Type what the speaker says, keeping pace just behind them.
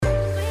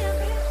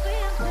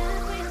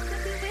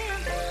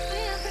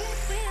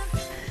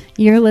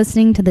You're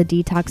listening to the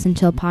Detox and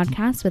Chill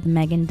podcast with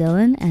Megan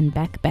Dillon and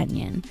Beck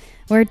Benyon.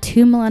 We're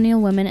two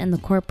millennial women in the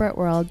corporate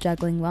world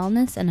juggling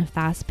wellness and a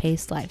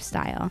fast-paced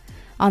lifestyle.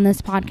 On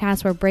this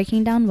podcast, we're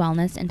breaking down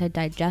wellness into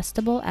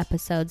digestible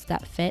episodes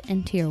that fit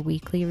into your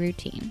weekly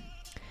routine.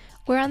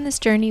 We're on this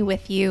journey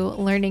with you,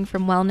 learning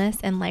from wellness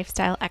and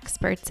lifestyle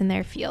experts in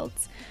their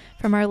fields.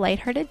 From our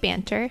lighthearted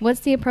banter, What's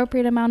the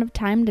appropriate amount of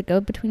time to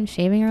go between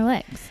shaving our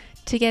legs?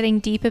 to getting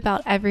deep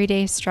about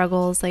everyday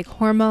struggles like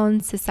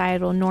hormones,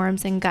 societal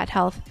norms, and gut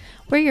health,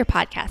 we're your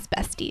podcast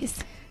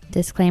besties.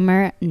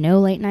 Disclaimer, no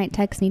late night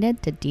texts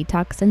needed to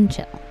detox and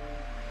chill.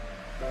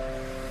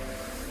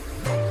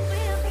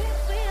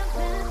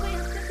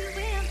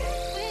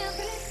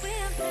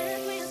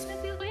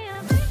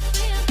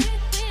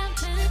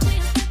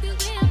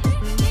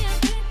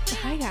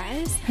 Hi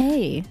guys.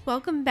 Hey,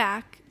 Welcome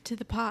back to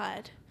the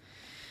pod.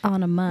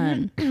 on a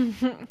mun.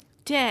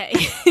 Day.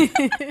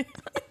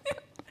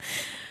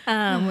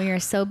 We are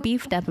so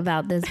beefed up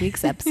about this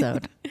week's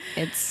episode.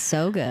 It's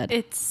so good.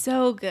 It's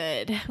so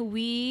good.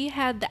 We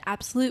had the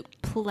absolute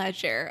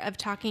pleasure of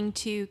talking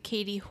to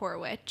Katie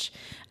Horwich.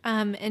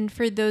 And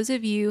for those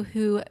of you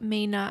who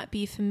may not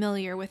be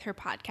familiar with her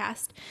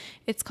podcast,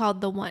 it's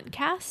called The One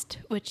Cast,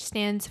 which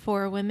stands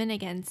for Women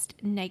Against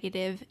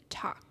Negative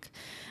Talk.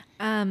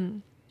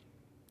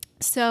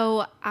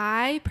 So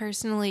I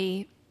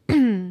personally,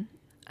 I'm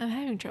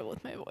having trouble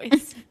with my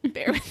voice.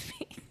 Bear with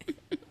me.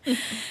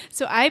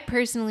 So I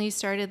personally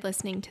started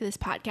listening to this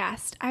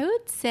podcast, I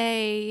would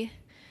say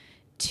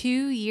 2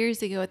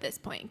 years ago at this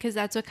point, because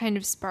that's what kind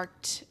of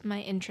sparked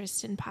my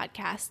interest in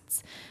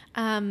podcasts.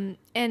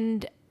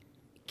 And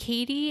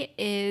Katie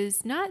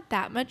is not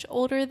that much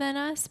older than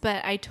us,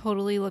 but I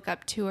totally look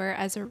up to her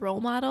as a role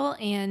model.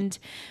 And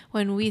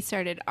when we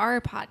started our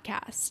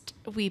podcast,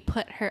 we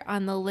put her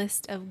on the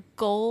list of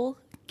goal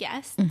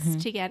guests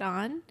to get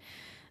on.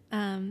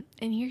 And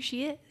here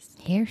she is.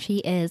 Here she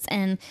is.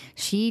 And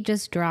she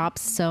just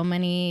drops so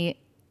many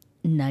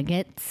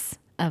nuggets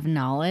of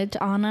knowledge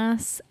on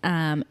us.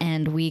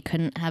 And we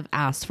couldn't have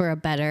asked for a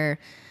better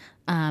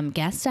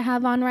guest to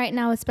have on right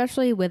now,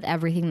 especially with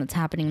everything that's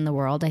happening in the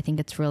world. I think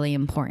it's really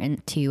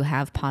important to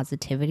have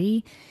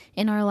positivity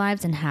in our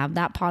lives and have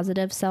that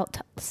positive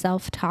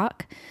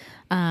self-talk.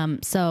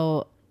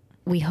 So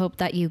we hope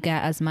that you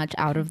get as much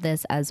out of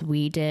this as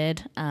we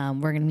did.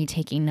 We're going to be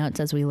taking notes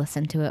as we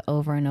listen to it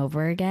over and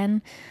over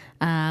again.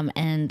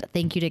 And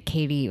thank you to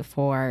Katie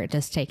for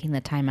just taking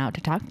the time out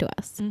to talk to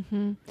us.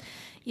 Mm-hmm.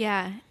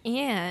 Yeah.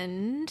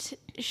 And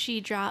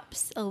she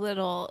drops a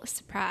little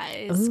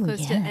surprise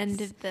close to the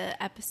end of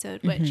the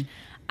episode, which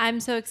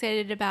I'm so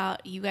excited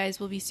about. You guys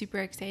will be super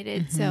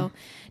excited. So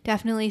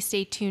definitely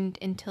stay tuned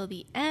until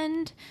the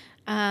end.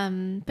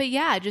 But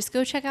yeah, just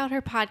go check out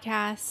her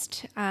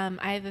podcast.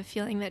 I have a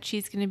feeling that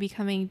she's going to be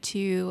coming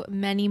to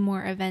many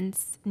more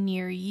events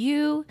near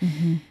you.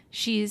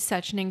 She's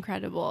such an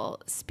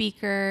incredible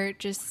speaker,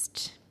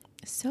 just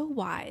so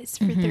wise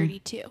for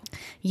 32.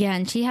 Yeah.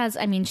 And she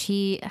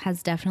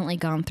has definitely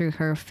gone through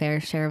her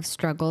fair share of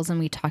struggles, and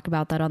we talk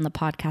about that on the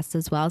podcast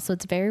as well. So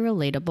it's very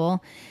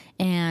relatable.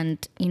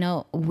 And, you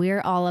know,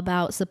 we're all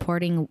about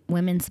supporting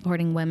women.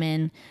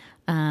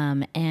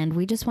 And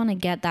we just want to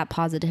get that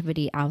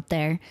positivity out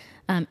there.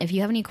 If you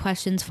have any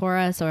questions for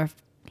us, or if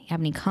you have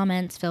any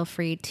comments, feel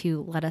free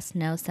to let us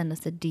know. Send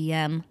us a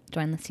DM,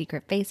 join the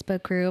secret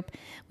Facebook group.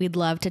 We'd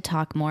love to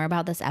talk more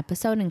about this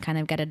episode and kind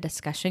of get a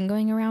discussion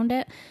going around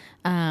it,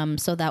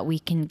 so that we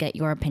can get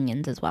your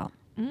opinions as well.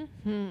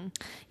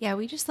 Yeah,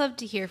 we just love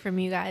to hear from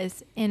you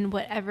guys in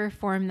whatever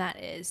form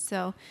that is.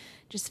 So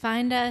just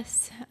find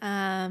us,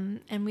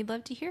 and we'd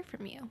love to hear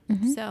from you.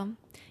 So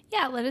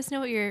yeah, let us know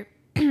what your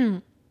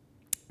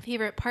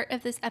favorite part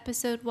of this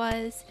episode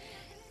was,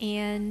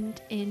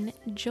 and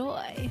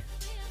enjoy.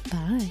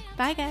 Bye.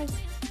 Bye, guys.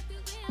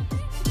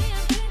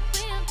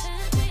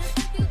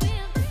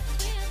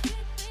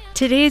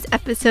 Today's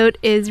episode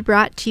is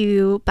brought to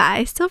you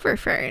by Silver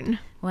Fern.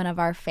 One of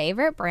our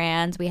favorite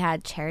brands. We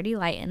had Charity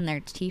Lighton, their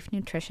chief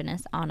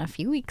nutritionist, on a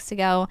few weeks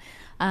ago,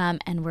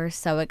 and we're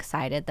so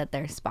excited that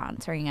they're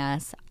sponsoring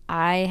us.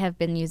 I have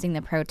been using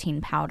the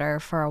protein powder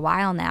for a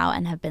while now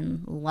and have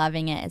been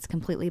loving it. It's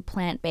completely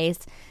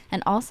plant-based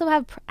and also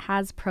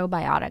has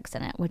probiotics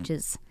in it, which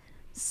is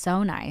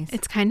so nice.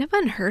 It's kind of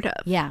unheard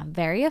of. Yeah,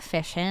 very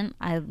efficient.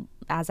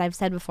 As I've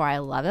said before, I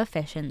love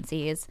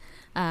efficiencies.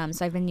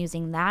 So I've been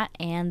using that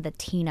and the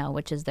Tino,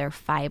 which is their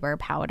fiber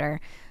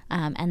powder.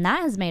 And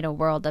that has made a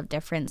world of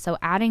difference. So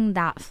adding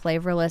that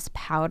flavorless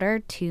powder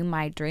to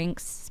my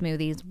drinks,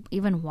 smoothies,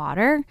 even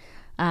water,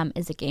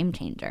 is a game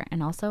changer,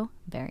 and also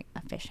very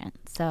efficient.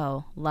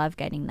 So love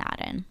getting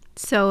that in.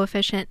 So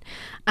efficient.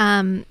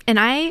 And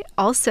I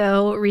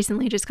also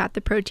recently just got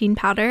the protein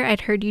powder.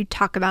 I'd heard you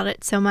talk about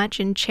it so much,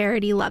 and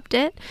Charity loved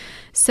it.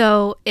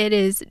 So it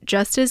is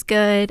just as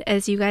good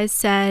as you guys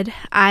said.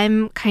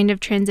 I'm kind of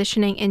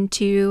transitioning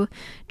into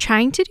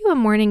trying to do a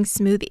morning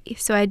smoothie.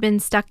 So I'd been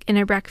stuck in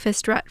a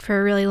breakfast rut for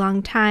a really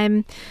long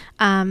time.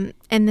 And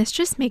this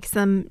just makes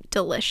them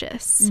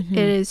delicious. It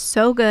is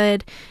so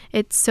good.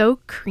 It's so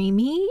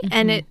creamy,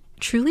 and it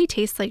truly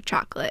tastes like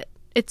chocolate.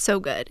 It's so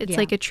good. It's Yeah.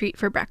 like a treat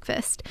for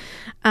breakfast.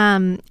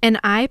 And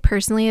I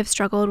personally have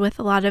struggled with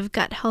a lot of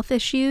gut health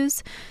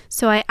issues.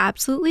 So I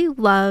absolutely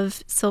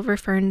love Silver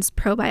Fern's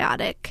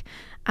probiotic.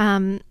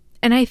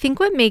 And I think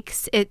what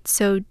makes it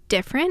so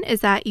different is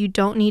that you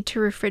don't need to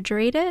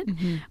refrigerate it,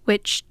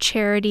 which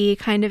Charity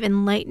kind of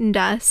enlightened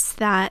us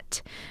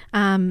that,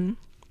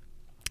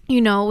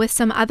 with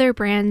some other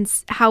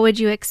brands, how would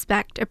you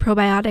expect a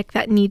probiotic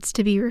that needs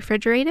to be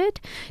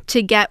refrigerated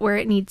to get where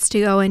it needs to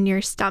go in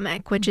your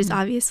stomach, which is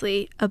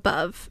obviously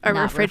above a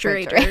Not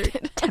refrigerator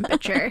refrigerated.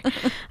 temperature.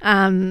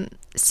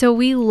 So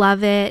we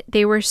love it.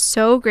 They were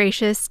so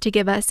gracious to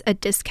give us a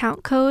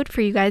discount code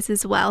for you guys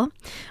as well,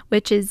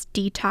 which is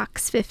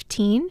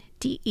DETOX15,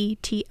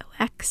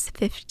 DETOX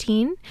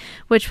 15,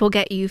 which will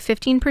get you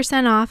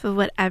 15% off of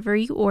whatever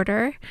you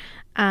order.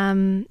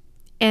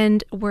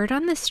 And word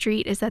on the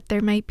street is that there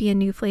might be a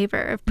new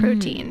flavor of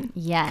protein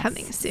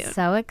coming soon.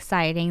 So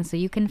exciting. So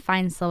you can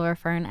find Silver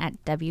Fern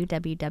at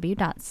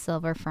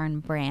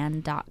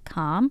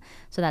www.silverfernbrand.com.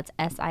 So that's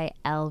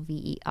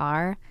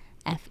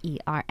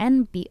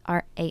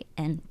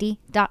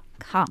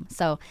SILVERFERNBRAND.com.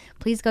 So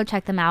please go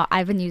check them out.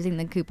 I've been using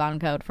the coupon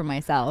code for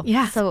myself.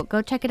 Yeah. So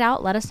go check it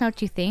out. Let us know what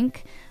you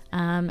think.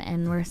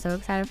 And we're so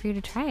excited for you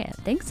to try it.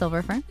 Thanks,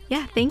 Silver Fern.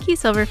 Yeah, thank you,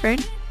 Silver Fern.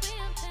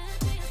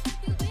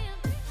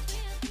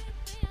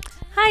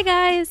 Hi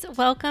guys,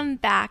 welcome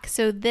back.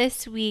 So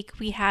this week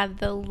we have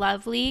the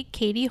lovely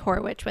Katie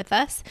Horwich with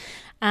us.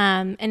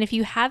 And if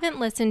you haven't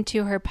listened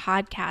to her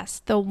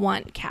podcast, The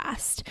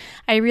Wantcast,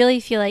 I really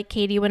feel like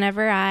Katie,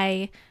 whenever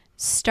I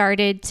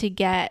started to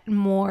get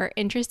more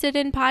interested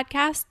in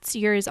podcasts,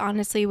 yours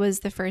honestly was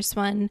the first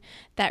one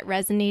that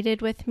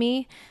resonated with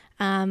me.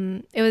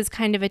 It was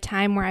kind of a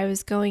time where I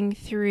was going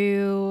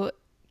through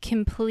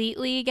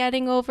completely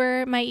getting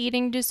over my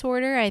eating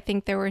disorder. I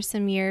think there were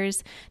some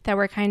years that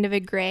were kind of a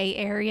gray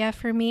area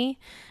for me.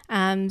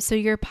 So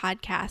your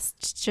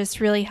podcast just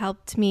really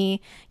helped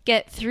me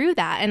get through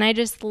that. And I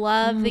just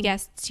love the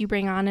guests you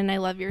bring on, and I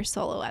love your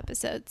solo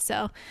episodes.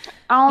 So,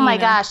 oh my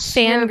gosh,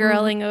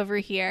 fangirling over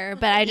here.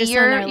 But I just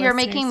you're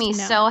making me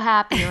so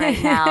happy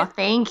right now.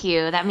 Thank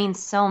you. That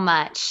means so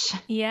much.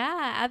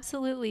 Yeah,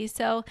 absolutely.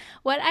 So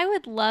what I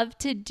would love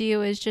to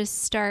do is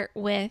just start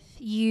with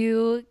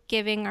you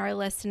giving our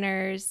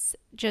listeners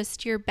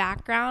just your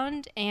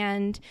background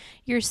and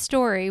your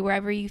story,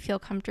 wherever you feel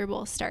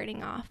comfortable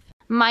starting off.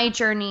 My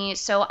journey.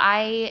 So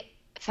I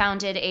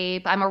founded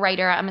I'm a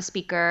writer, I'm a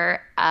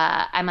speaker,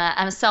 I'm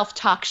a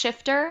self-talk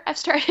shifter, I've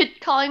started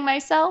calling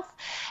myself.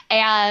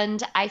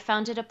 And I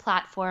founded a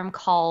platform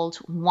called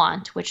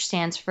WANT, which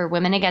stands for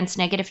Women Against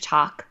Negative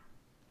Talk.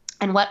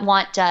 And what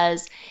WANT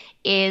does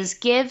is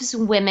gives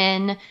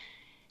women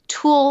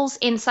tools,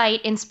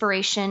 insight,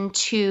 inspiration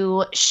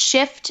to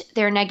shift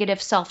their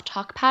negative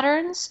self-talk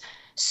patterns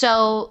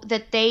so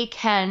that they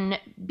can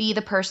be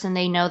the person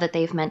they know that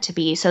they've meant to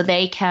be. So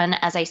they can,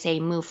 as I say,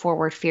 move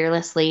forward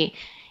fearlessly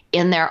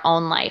in their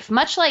own life.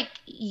 Much like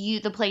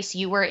the place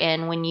you were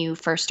in when you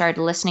first started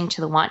listening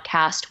to the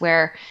Wantcast,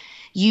 where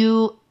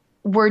you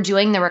were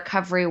doing the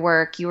recovery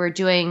work, you were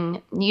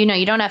doing,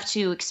 you don't have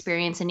to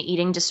experience an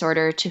eating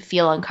disorder to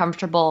feel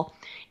uncomfortable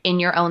in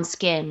your own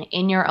skin,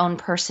 in your own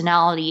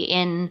personality,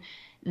 in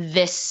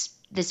this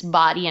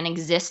body and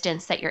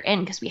existence that you're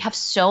in, because we have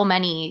so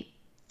many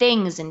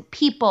things and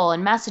people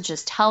and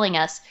messages telling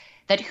us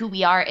that who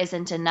we are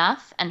isn't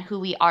enough and who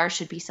we are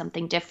should be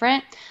something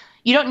different.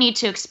 You don't need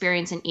to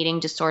experience an eating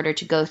disorder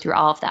to go through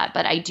all of that,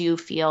 but I do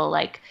feel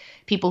like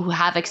people who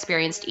have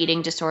experienced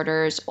eating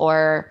disorders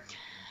or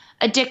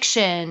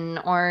addiction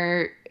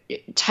or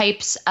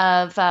types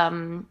of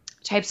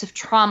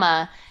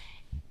trauma,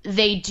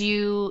 they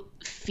do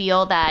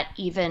feel that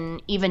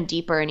even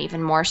deeper and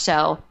even more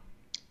so.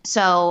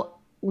 So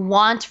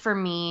WANT for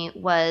me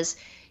was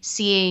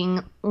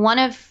seeing one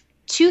of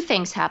two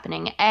things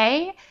happening.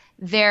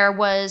 There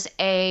was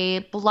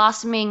a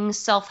blossoming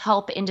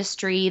self-help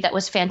industry that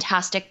was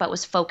fantastic, but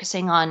was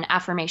focusing on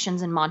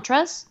affirmations and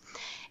mantras.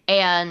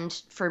 And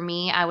for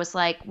me, I was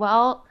like,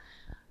 well,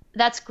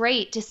 that's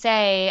great to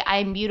say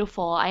I'm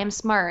beautiful, I am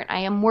smart, I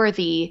am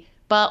worthy.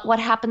 But what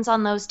happens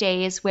on those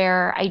days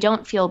where I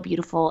don't feel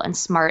beautiful and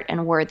smart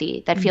and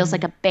worthy? That feels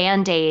like a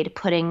Band-Aid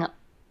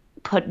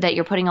that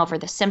you're putting over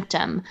the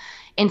symptom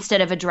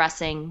instead of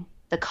addressing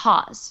the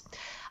cause.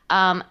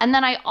 And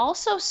then I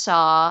also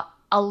saw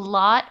a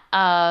lot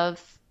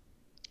of,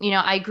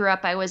 I grew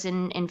up, I was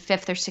in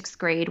 5th or 6th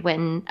grade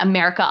when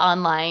America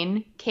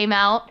Online came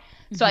out.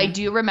 So I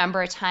do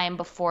remember a time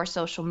before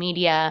social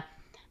media,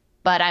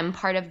 but I'm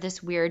part of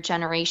this weird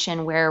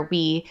generation where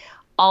we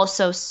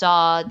also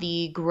saw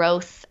the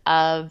growth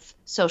of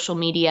social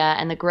media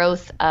and the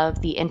growth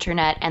of the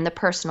internet and the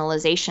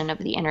personalization of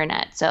the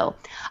internet. So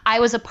I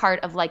was a part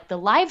of like the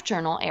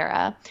LiveJournal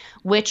era,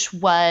 which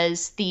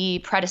was the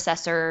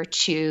predecessor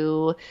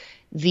to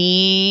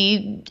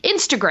the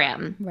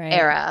Instagram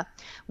era,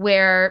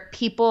 where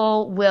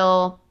people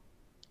will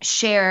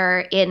share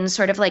in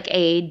sort of like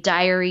a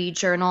diary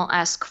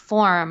journal-esque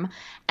form.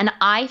 And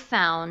I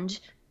found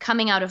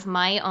coming out of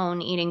my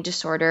own eating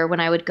disorder, when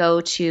I would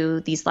go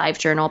to these live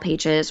journal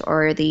pages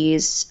or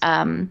these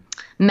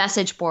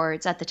message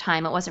boards at the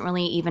time, it wasn't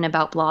really even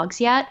about blogs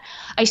yet.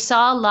 I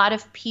saw a lot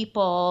of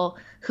people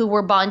who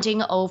were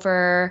bonding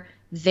over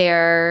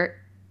their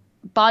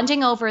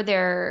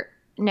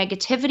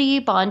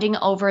negativity, bonding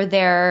over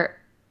their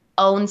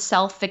own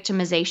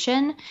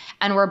self-victimization,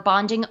 and were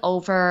bonding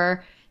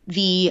over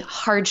the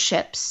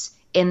hardships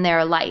in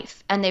their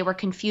life. And they were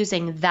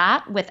confusing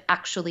that with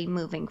actually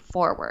moving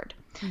forward.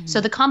 Mm-hmm. So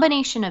the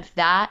combination of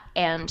that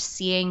and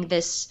seeing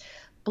this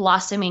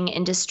blossoming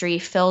industry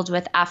filled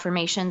with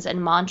affirmations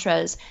and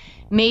mantras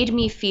made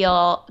me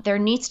feel there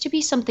needs to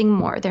be something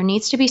more. There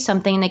needs to be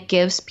something that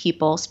gives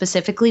people,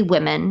 specifically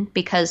women,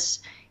 because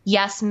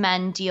yes,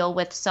 men deal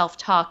with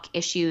self-talk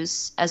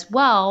issues as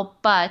well,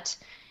 but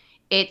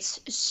it's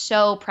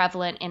so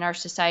prevalent in our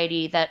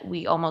society that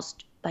we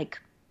almost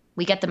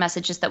we get the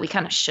messages that we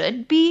kind of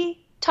should be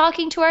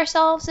talking to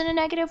ourselves in a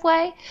negative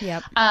way.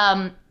 Yep.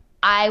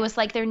 I was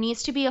like, there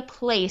needs to be a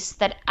place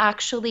that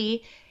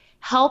actually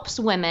helps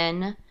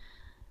women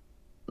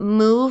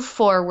move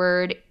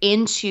forward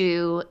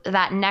into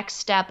that next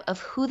step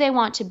of who they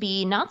want to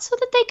be, not so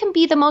that they can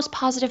be the most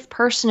positive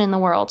person in the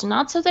world,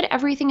 not so that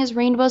everything is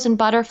rainbows and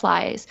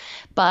butterflies,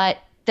 but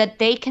that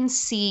they can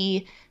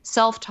see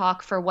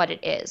self-talk for what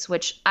it is,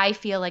 which I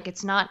feel like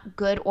it's not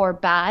good or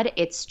bad.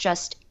 It's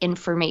just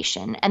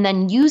information. And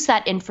then use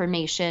that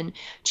information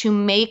to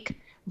make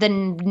the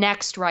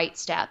next right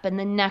step and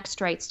the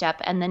next right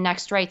step and the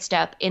next right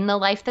step in the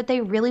life that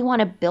they really want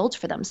to build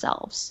for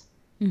themselves.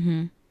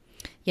 Mm-hmm.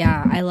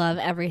 Yeah, I love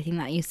everything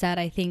that you said.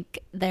 I think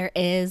there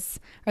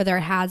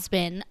has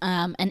been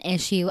an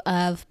issue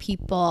of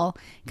people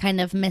kind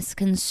of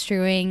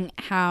misconstruing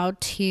how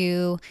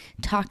to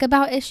talk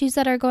about issues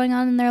that are going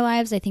on in their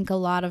lives. I think a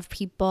lot of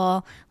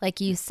people,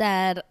 like you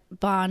said,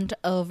 bond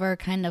over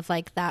kind of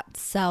like that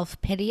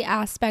self-pity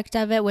aspect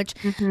of it, which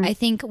I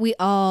think we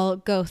all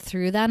go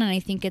through that. And I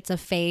think it's a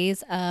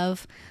phase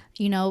of,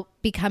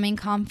 becoming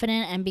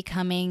confident and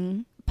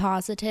becoming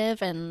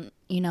positive and,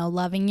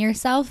 loving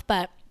yourself.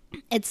 But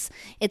it's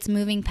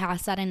moving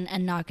past that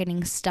and not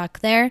getting stuck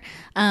there.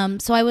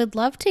 So I would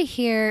love to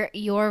hear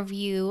your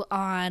view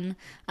on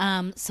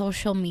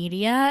social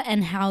media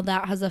and how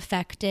that has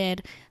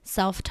affected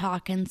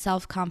self-talk and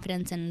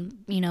self-confidence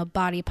and,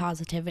 body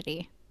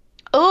positivity.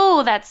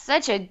 Oh, that's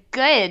such a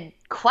good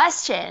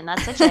question.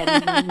 That's such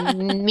a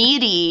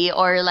meaty,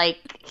 or like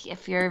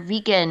if you're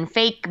vegan,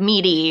 fake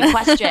meaty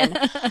question.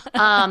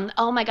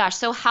 Oh my gosh.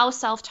 So how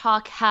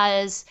self-talk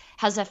has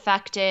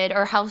affected,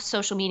 or how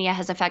social media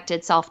has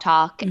affected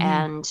self-talk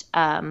and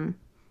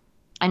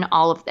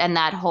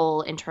that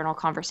whole internal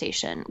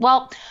conversation.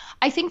 Well,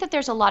 I think that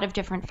there's a lot of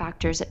different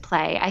factors at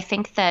play. I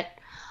think that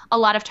a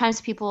lot of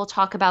times people will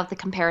talk about the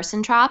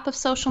comparison trap of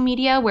social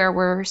media, where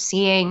we're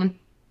seeing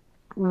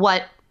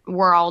what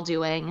we're all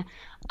doing.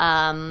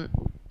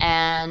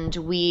 And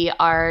we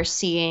are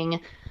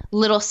seeing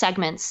little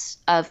segments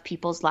of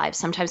people's lives.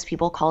 Sometimes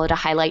people call it a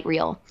highlight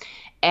reel.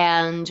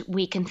 And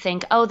we can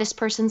think, oh, this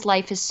person's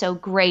life is so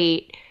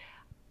great.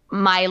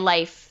 My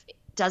life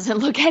doesn't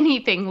look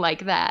anything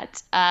like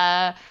that.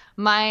 That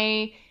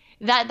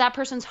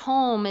person's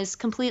home is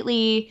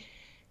completely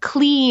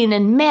clean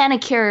and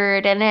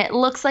manicured, and it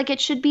looks like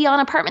it should be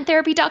on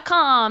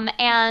apartmenttherapy.com,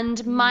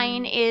 and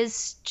mine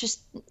is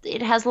just,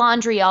 it has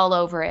laundry all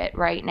over it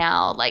right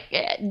now. Like,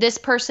 this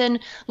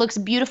person looks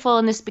beautiful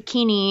in this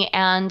bikini,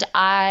 and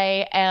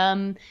I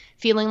am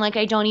feeling like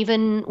I don't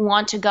even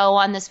want to go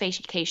on this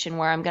vacation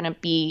where I'm going to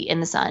be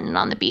in the sun and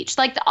on the beach.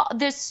 Like,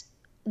 this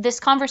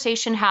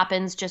conversation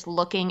happens just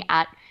looking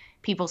at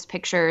people's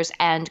pictures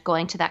and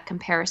going to that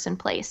comparison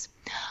place.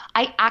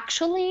 I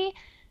actually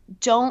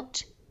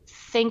don't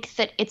think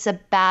that it's a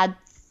bad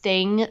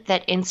thing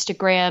that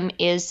Instagram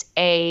is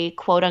a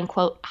quote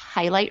unquote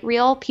highlight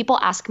reel. People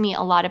ask me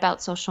a lot about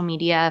social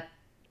media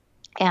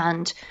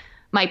and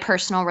my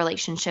personal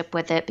relationship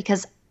with it,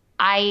 because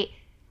I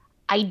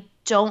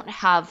don't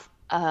have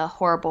a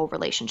horrible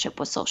relationship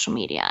with social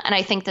media. And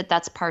I think that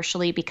that's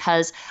partially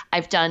because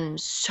I've done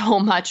so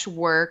much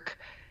work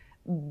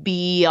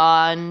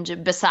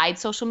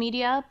besides social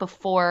media,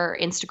 before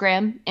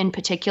Instagram in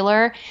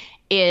particular,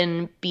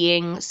 in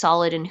being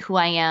solid in who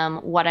I am,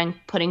 what I'm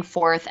putting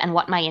forth, and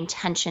what my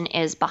intention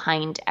is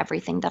behind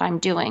everything that I'm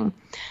doing.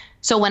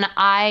 So when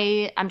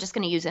I'm just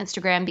going to use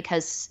Instagram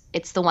because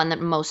it's the one that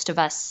most of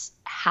us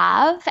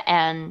have.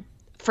 And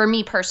for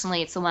me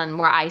personally, it's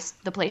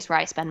the place where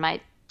I spend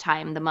my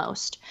time the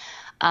most.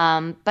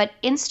 But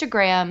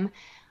Instagram,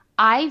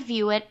 I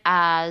view it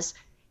as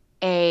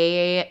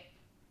an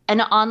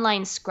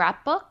online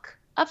scrapbook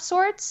of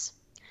sorts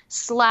 /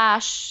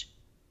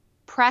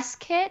 press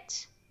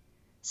kit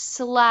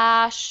 /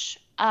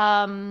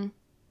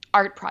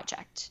 art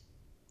project.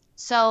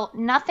 So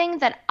nothing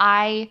that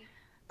I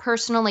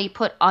personally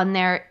put on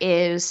there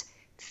is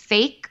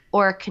fake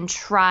or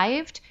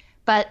contrived,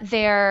 but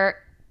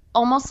they're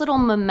almost little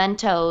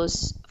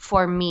mementos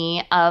for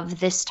me of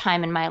this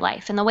time in my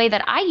life and the way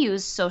that I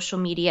use social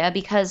media,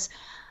 because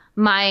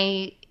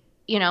my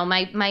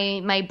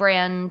my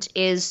brand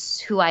is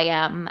who I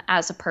am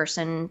as a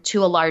person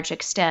to a large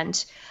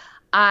extent.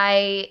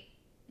 I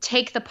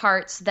take the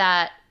parts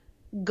that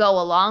go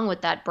along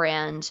with that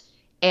brand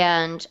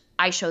and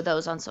I show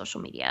those on social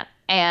media.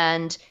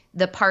 And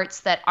the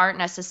parts that aren't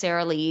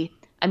necessarily,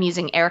 I'm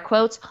using air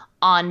quotes,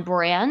 on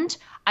brand,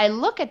 I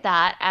look at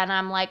that and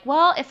I'm like,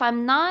 well, if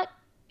I'm not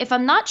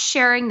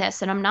sharing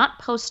this and I'm not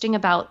posting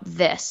about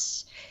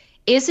this,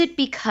 is it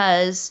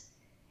because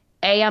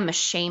A, I'm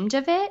ashamed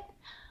of it?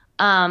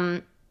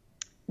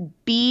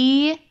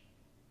 B,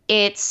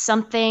 it's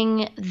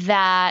something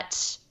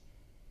that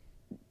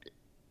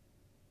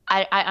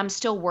I'm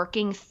still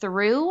working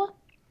through,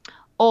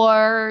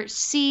 or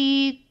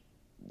C,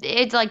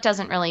 it like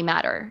doesn't really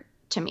matter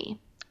to me,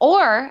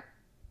 or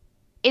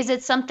is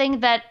it something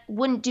that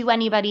wouldn't do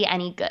anybody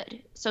any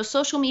good? So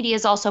social media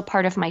is also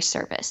part of my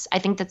service. I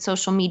think that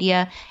social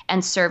media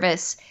and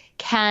service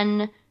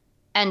can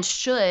and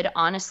should,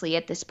 honestly,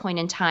 at this point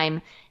in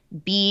time,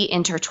 be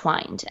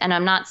intertwined. And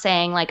I'm not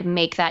saying like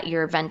make that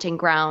your venting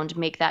ground,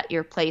 make that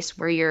your place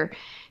where you're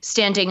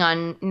standing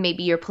on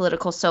maybe your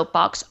political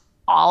soapbox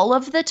all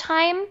of the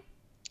time.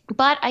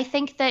 But I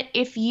think that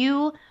if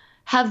you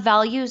have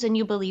values and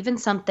you believe in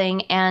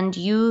something and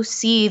you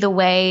see the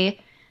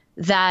way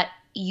that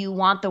you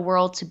want the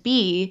world to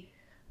be,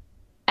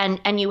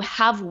 and you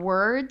have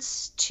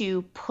words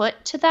to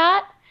put to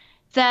that,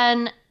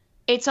 then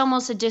it's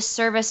almost a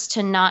disservice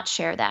to not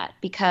share that,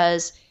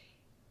 because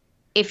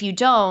if you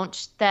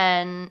don't,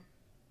 then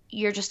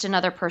you're just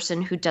another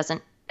person who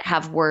doesn't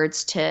have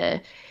words to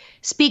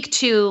speak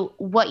to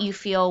what you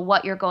feel,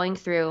 what you're going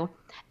through.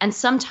 And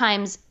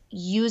sometimes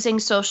using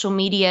social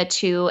media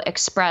to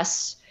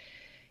express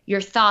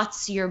your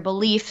thoughts, your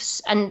beliefs,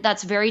 and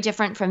that's very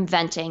different from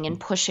venting and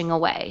pushing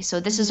away. So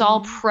this is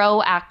all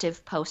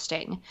proactive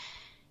posting.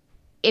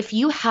 If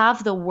you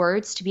have the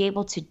words to be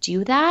able to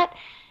do that,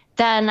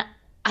 then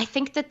I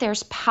think that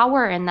there's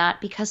power in that,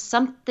 because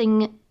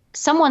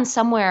someone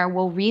somewhere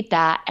will read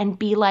that and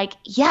be like,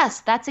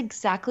 yes, that's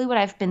exactly what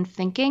I've been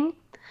thinking,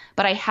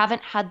 but I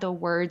haven't had the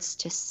words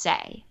to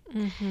say.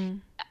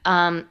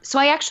 So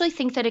I actually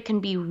think that it can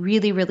be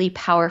really, really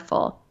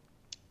powerful.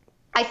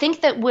 I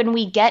think that when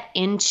we get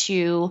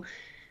into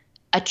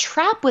a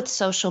trap with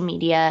social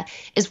media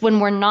is when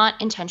we're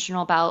not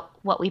intentional about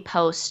what we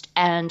post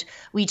and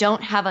we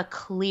don't have a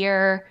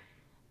clear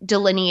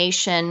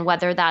delineation,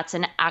 whether that's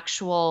an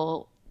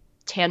actual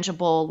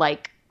tangible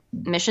like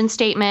mission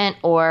statement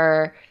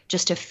or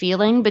just a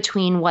feeling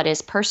between what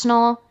is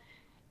personal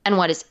and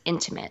what is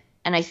intimate.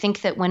 And I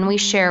think that when we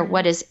share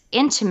what is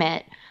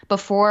intimate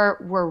before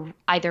we're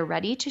either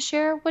ready to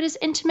share what is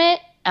intimate,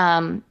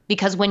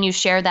 because when you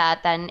share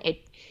that, then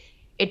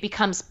it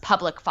becomes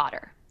public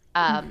fodder.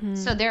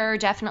 So there are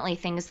definitely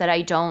things that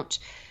I don't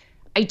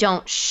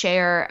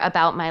share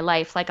about my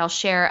life. Like I'll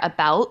share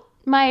about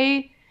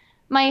my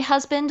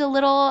husband a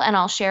little, and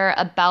I'll share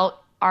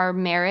about our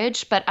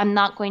marriage, but I'm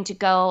not going to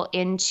go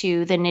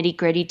into the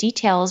nitty-gritty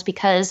details,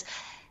 because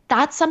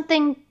that's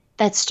something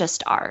that's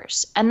just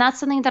ours. And that's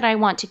something that I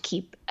want to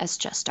keep as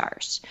just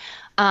ours.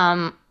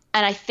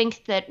 And I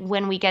think that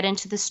when we get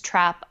into this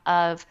trap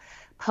of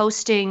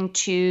posting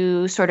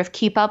to sort of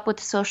keep up with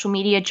the social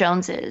media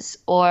Joneses,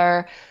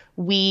 or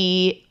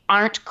we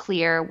aren't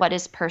clear what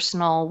is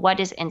personal,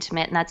 what is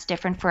intimate, and that's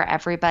different for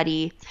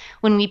everybody.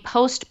 When we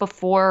post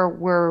before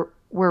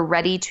we're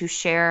ready to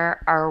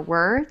share our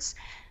words,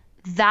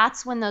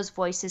 that's when those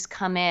voices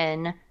come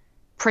in,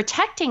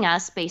 protecting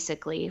us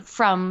basically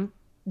from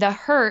the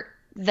hurt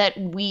that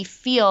we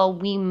feel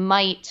we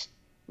might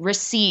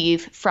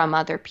receive from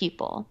other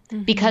people.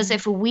 Because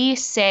if we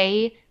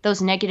say those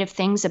negative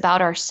things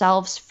about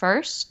ourselves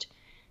first,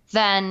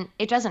 then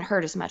it doesn't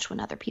hurt as much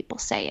when other people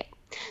say it.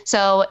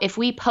 So if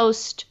we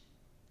post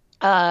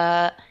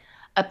a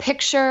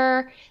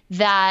picture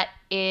that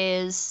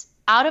is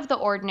out of the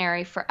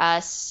ordinary for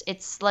us,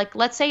 it's like,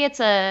 let's say it's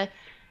a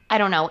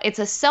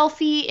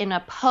selfie in a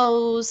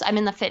pose. I'm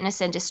in the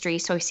fitness industry,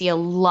 so I see a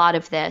lot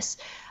of this,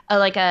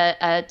 like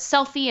a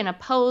selfie in a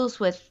pose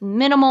with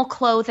minimal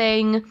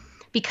clothing,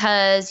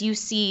 because you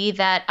see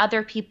that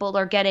other people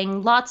are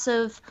getting lots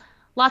of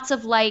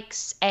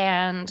likes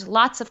and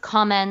lots of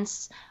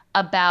comments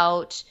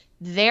about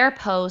their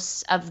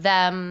posts of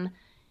them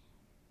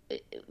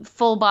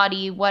full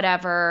body,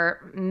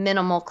 whatever,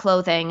 minimal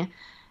clothing.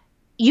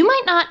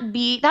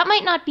 That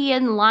might not be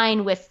in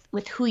line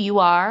with who you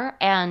are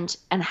and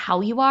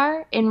how you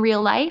are in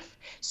real life.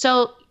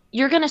 So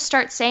you're going to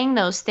start saying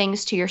those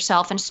things to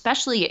yourself, and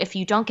especially if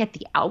you don't get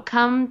the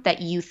outcome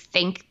that you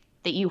think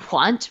that you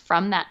want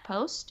from that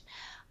post.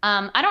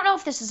 I don't know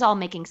if this is all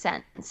making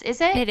sense. Is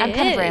it? I'm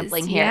kind of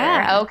rambling here.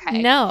 Yeah.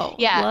 Okay. No.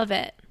 Yeah. Love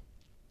it.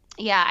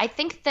 Yeah. I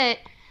think that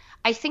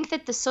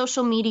the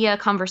social media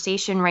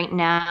conversation right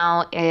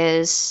now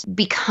is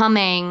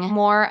becoming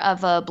more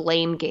of a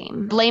blame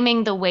game,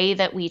 blaming the way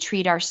that we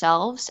treat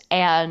ourselves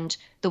and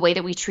the way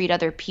that we treat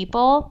other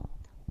people,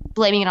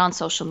 blaming it on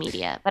social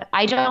media. But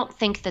I don't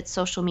think that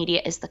social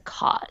media is the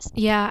cause.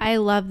 Yeah, I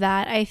love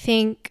that. I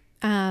think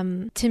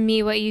to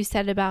me what you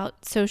said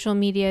about social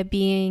media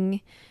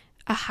being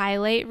a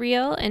highlight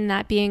reel and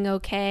that being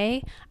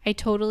okay. I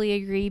totally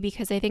agree,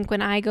 because I think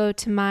when I go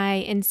to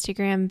my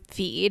Instagram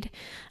feed,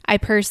 I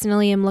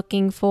personally am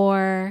looking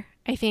for,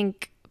 I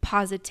think,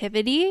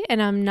 positivity,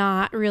 and I'm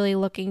not really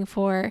looking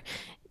for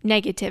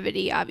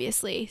negativity,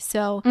 obviously.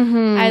 So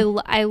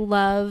I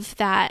love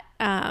that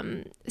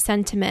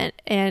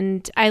sentiment,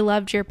 and I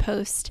loved your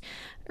post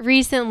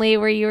recently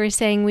where you were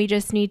saying we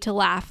just need to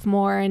laugh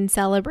more and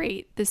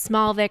celebrate the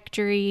small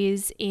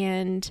victories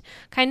and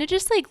kind of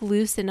just like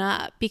loosen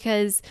up,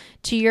 because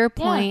to your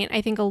point, I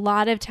think a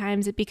lot of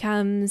times it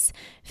becomes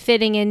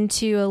fitting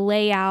into a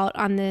layout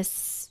on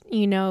this,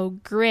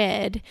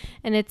 grid,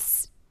 and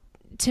it's,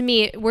 to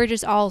me, we're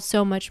just all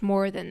so much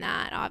more than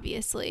that,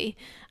 obviously.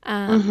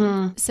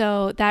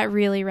 So that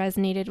really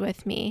resonated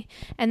with me.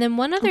 And then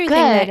one other thing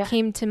that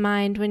came to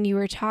mind when you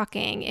were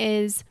talking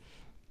is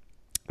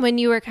when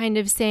you were kind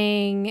of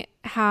saying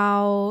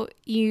how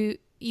you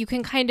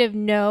can kind of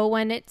know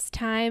when it's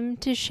time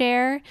to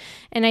share.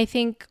 And I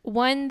think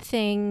one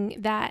thing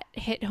that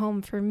hit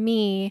home for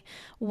me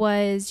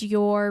was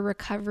your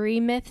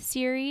Recovery Myth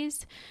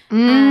series.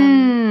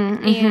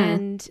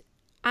 And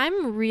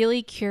I'm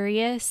really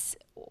curious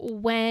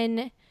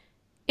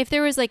if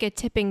there was like a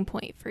tipping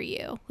point for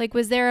you. Like,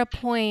 was there a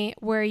point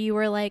where you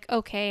were like,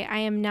 okay, I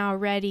am now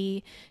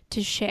ready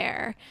to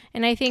share?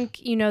 And I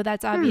think,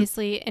 that's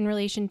obviously in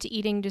relation to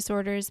eating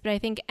disorders, but I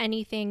think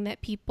anything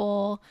that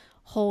people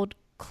hold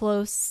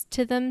close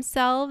to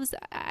themselves,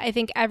 I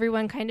think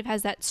everyone kind of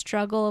has that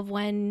struggle of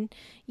when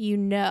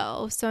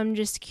So I'm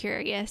just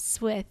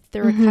curious with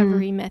the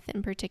Recovery Myth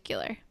in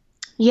particular.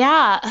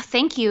 Yeah,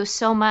 thank you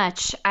so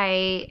much.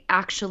 I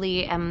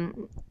actually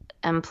am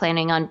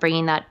planning on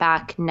bringing that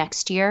back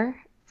next year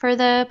for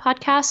the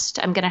podcast.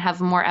 I'm going to have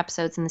more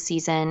episodes in the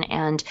season,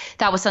 and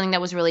that was something that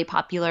was really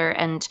popular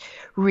and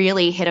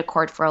really hit a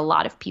chord for a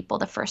lot of people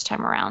the first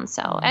time around.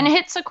 So, and it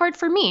hits a chord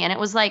for me, and it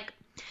was like,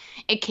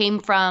 it came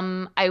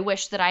from, I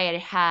wish that I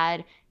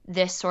had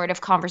this sort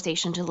of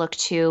conversation to look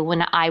to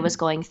when I was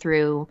going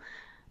through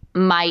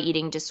my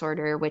eating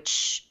disorder,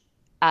 which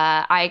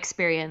I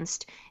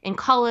experienced in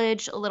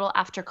college, a little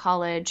after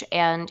college,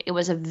 and it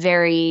was a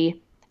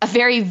very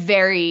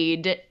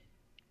varied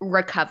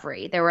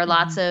recovery. There were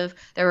lots of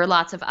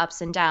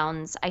ups and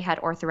downs. I had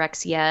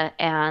orthorexia,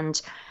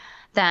 and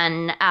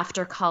then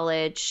after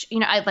college,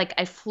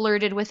 I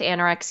flirted with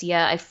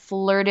anorexia. I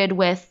flirted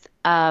with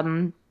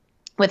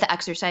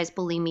exercise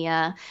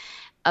bulimia,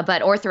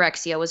 but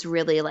orthorexia was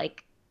really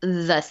like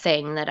the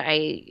thing that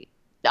I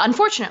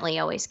unfortunately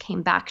always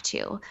came back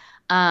to.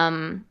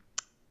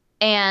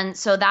 And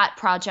so that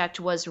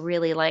project was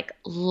really like,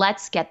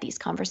 let's get these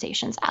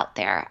conversations out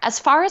there. As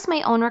far as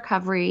my own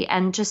recovery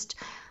and just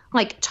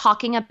like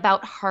talking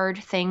about hard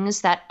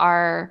things that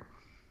are,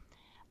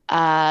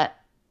 A,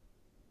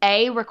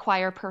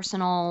 require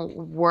personal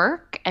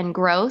work and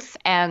growth,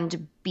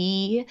 and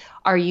B,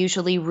 are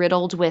usually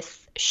riddled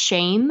with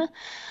shame.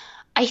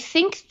 I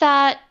think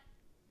that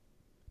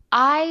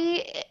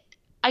I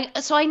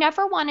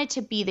never wanted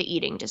to be the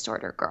eating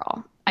disorder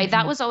girl.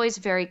 That was always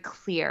very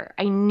clear.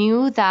 I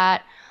knew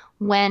that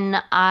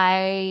when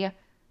I'm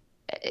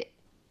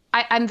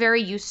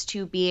very used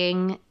to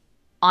being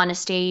on a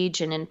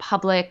stage and in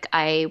public.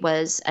 I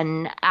was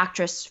an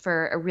actress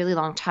for a really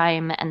long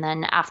time. And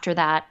then after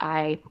that,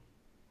 I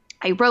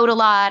wrote a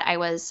lot. I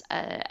was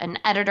an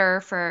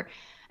editor for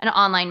an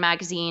online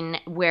magazine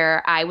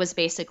where I was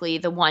basically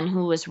the one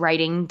who was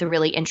writing the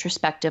really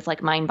introspective,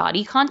 like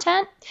mind-body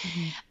content.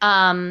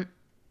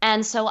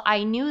 And so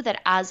I knew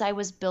that as I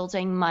was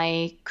building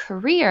my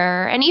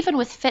career, and even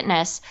with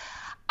fitness,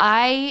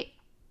 I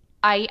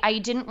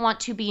didn't want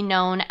to be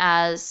known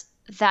as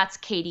that's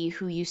Katie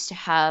who used to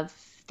have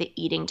the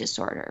eating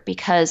disorder,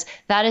 because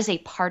that is a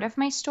part of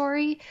my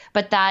story,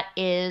 but that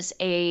is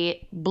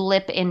a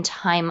blip in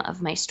time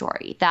of my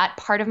story. That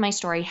part of my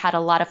story had a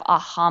lot of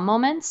aha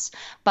moments,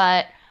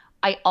 but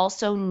I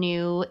also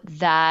knew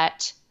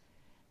that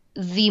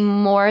the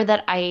more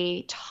that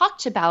I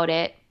talked about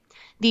it,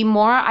 the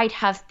more I'd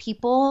have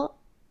people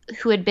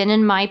who had been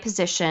in my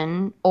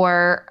position,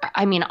 or,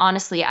 I mean,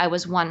 honestly, I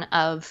was one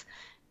of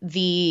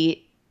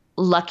the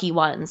lucky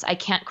ones. I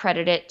can't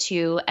credit it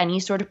to any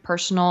sort of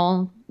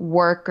personal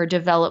work or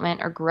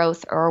development or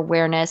growth or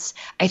awareness.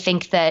 I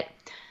think that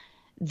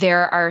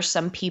there are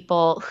some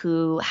people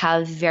who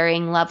have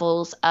varying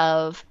levels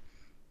of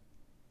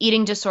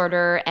eating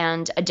disorder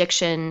and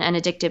addiction and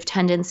addictive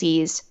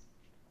tendencies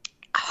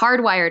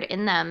hardwired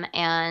in them.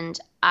 And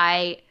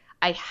I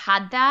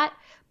had that.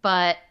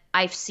 But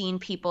I've seen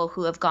people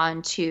who have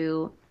gone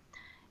to,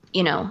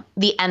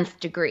 the nth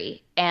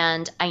degree.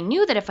 And I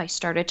knew that if I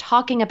started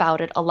talking about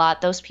it a lot,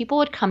 those people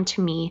would come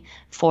to me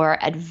for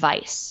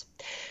advice.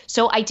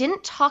 So I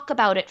didn't talk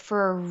about it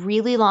for a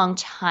really long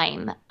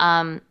time.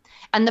 And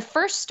the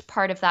first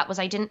part of that was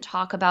I didn't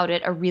talk about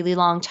it a really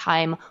long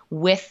time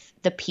with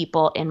the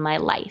people in my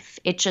life.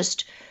 It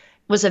just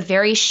was a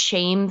very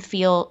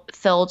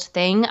shame-filled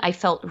thing. I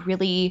felt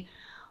really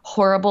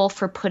horrible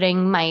for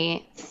putting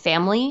my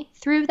family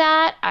through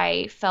that.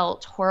 I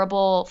felt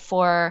horrible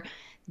for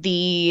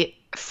the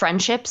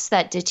friendships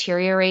that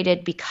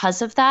deteriorated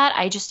because of that.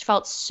 I just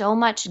felt so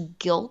much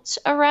guilt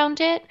around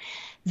it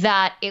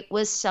that it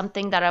was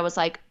something that I was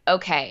like,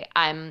 okay,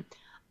 I'm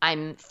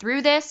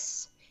through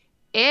this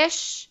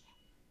ish.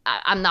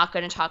 I'm not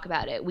going to talk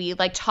about it. We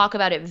like talk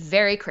about it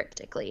very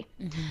cryptically.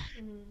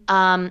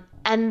 And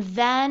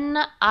then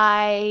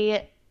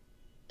I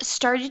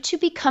started to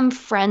become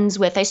friends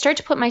with, I started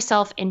to put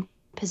myself in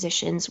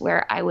positions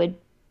where I would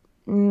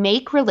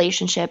make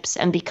relationships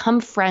and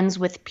become friends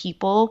with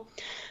people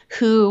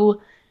who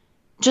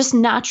just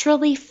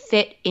naturally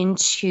fit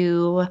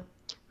into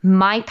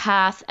my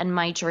path and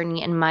my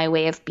journey and my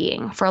way of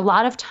being. For a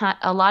lot of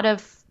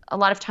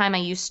time, I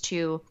used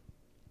to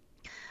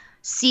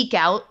seek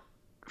out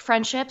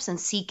friendships and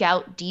seek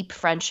out deep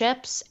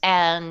friendships.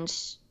 And,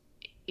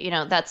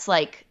 that's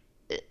like,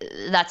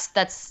 that's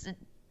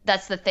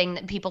the thing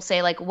that people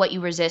say, like, what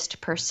you resist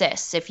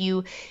persists. If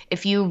you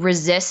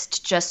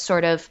resist just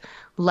sort of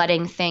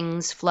letting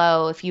things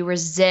flow, if you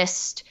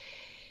resist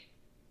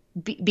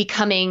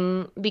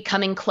becoming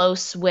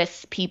close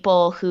with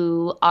people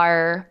who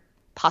are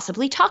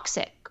possibly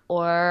toxic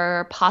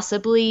or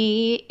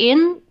possibly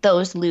in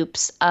those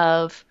loops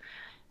of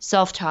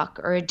self-talk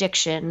or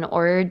addiction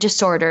or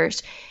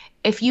disorders,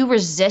 if you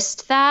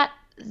resist that,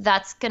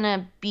 that's going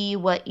to be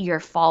what your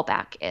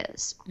fallback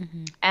is.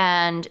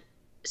 And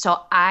so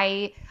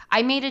I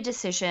made a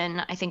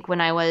decision, I think when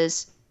I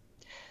was,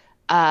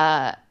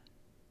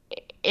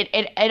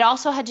 it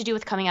also had to do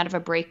with coming out of a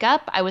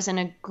breakup. I was in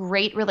a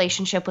great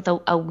relationship with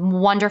a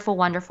wonderful,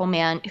 wonderful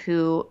man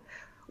who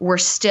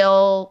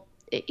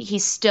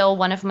he's still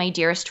one of my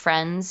dearest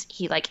friends.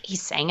 He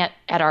sang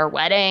at our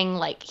wedding.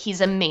 Like, he's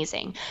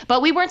amazing,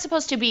 but we weren't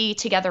supposed to be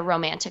together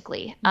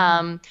romantically.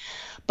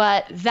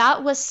 But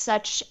that was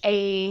such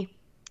a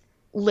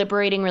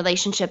liberating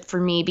relationship for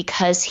me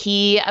because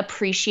he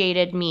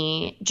appreciated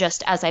me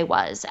just as I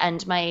was,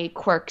 and my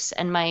quirks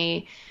and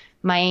my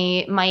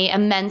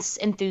immense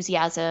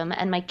enthusiasm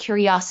and my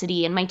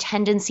curiosity and my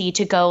tendency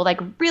to go like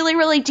really,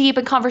 really deep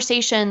in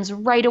conversations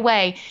right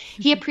away.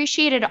 He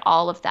appreciated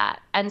all of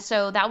that. And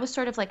so that was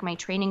sort of like my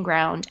training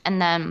ground. And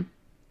then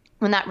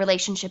when that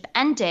relationship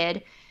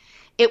ended,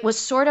 it was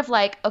sort of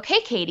like,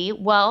 okay, Katie,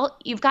 well,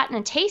 you've gotten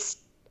a taste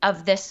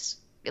of this,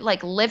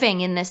 like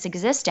living in this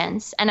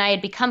existence. And I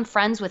had become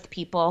friends with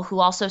people who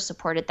also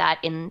supported that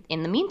in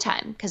the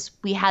meantime, because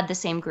we had the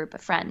same group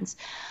of friends.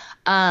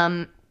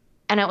 And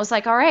it was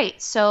like, all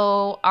right,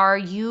 so are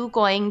you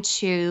going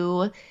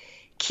to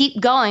keep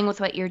going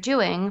with what you're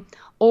doing,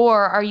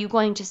 or are you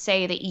going to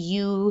say that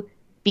you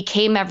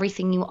became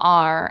everything you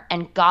are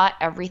and got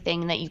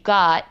everything that you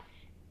got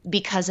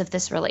because of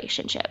this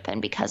relationship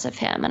and because of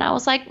him? And I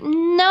was like,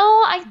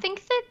 no, I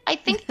think that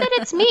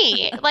it's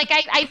me. Like,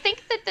 I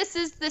think that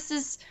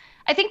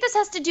I think this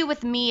has to do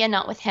with me and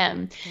not with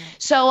him. Yeah.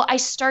 So I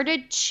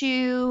started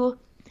to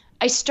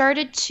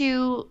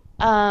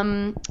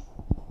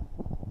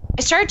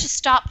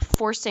stop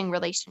forcing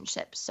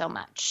relationships so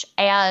much.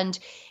 And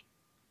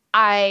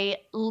I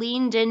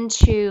leaned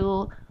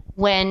into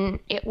when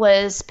it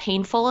was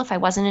painful if I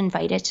wasn't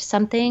invited to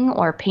something,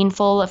 or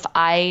painful if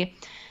I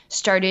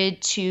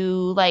started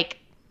to like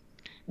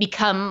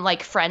become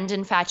like friend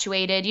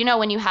infatuated. You know,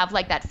 when you have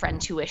like that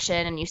friend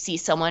tuition and you see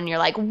someone, you're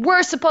like,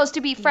 we're supposed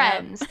to be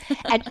friends. Yep.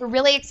 And you're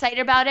really excited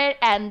about it.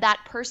 And that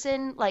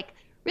person like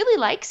really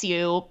likes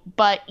you,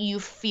 but you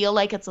feel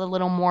like it's a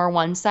little more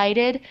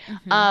one-sided.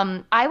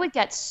 I would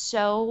get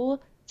so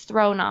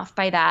thrown off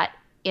by that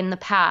in the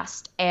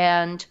past.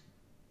 And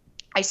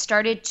I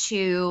started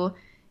to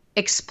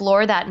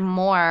explore that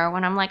more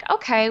when I'm like,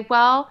 okay,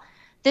 well,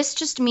 this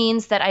just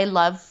means that I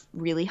love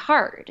really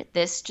hard.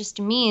 This just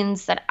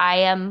means that I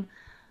am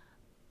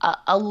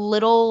a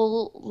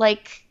little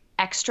like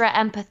extra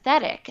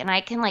empathetic, and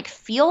I can like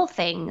feel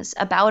things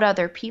about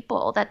other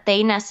people that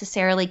they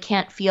necessarily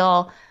can't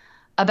feel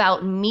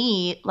about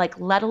me, like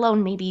let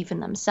alone maybe even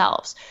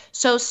themselves.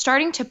 So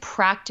starting to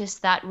practice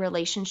that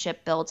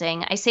relationship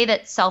building, I say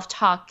that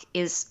self-talk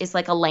is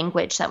like a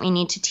language that we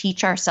need to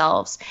teach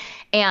ourselves.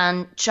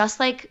 And just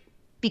like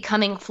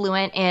becoming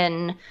fluent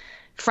in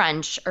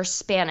French or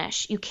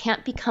Spanish, you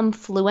can't become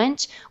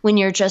fluent when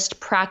you're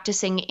just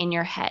practicing in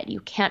your head.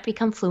 You can't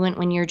become fluent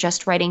when you're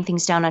just writing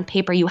things down on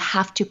paper. You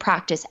have to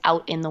practice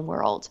out in the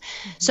world.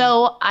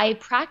 So I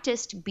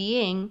practiced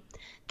being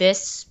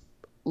this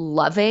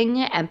loving,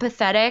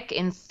 empathetic,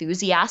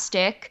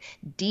 enthusiastic,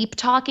 deep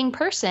talking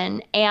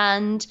person,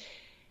 and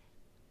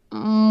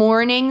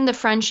mourning the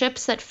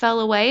friendships that fell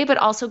away, but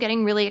also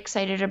getting really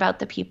excited about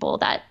the people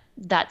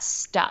that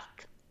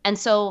stuck. And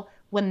so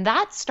when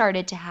that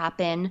started to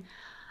happen,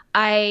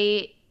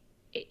 I,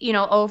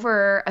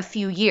 over a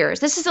few years,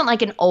 this isn't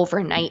like an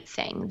overnight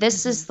thing.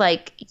 This is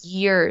like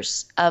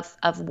years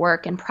of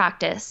work and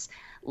practice.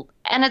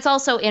 And it's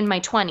also in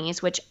my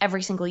 20s, which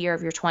every single year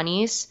of your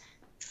 20s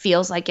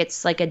feels like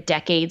it's like a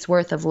decade's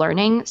worth of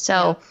learning.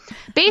 So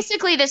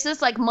basically this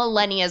is like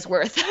millennia's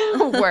worth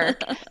of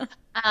work.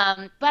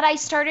 But I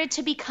started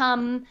to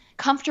become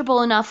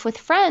comfortable enough with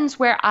friends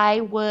where I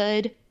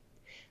would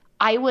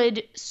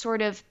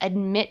sort of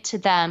admit to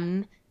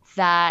them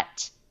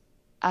that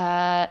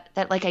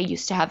like I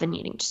used to have an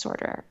eating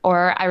disorder.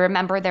 Or I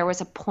remember there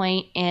was a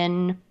point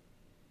in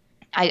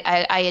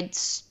I had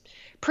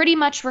pretty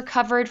much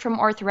recovered from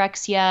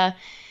orthorexia,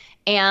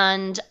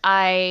 and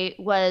I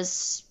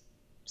was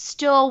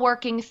still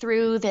working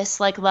through this,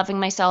 like, loving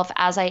myself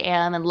as I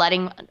am and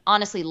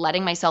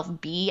letting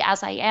myself be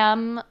as I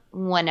am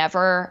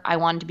whenever I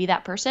wanted to be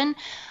that person.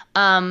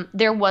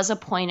 There was a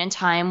point in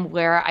time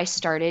where I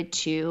started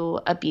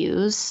to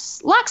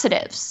abuse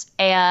laxatives,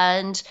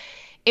 and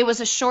it was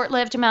a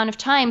short-lived amount of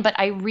time, but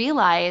I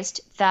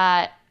realized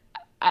that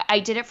I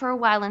did it for a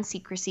while in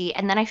secrecy,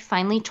 and then I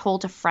finally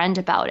told a friend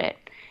about it,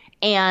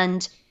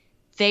 and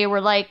they were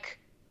like,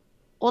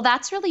 well,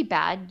 that's really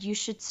bad. You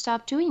should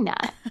stop doing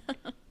that.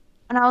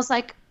 And I was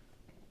like,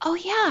 oh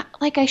yeah,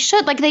 like I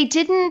should. Like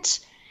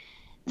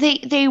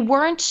they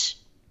weren't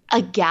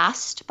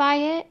aghast by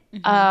it.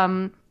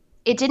 Mm-hmm.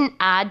 It didn't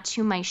add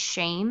to my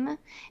shame.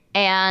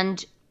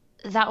 And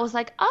that was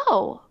like,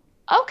 oh,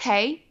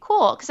 okay,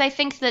 cool. Because I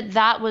think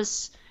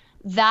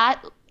that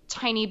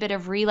tiny bit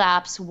of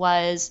relapse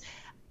was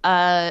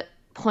a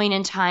point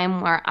in time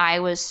where I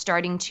was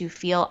starting to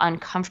feel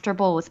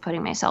uncomfortable with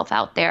putting myself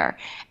out there.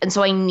 And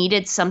so I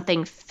needed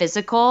something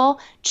physical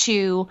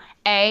to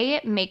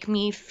make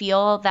me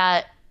feel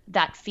that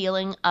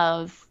feeling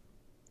of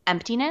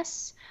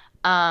emptiness.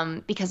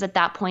 Because at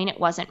that point it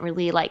wasn't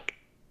really like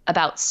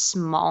about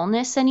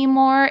smallness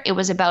anymore. It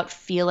was about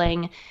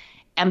feeling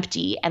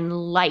empty and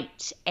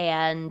light.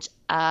 And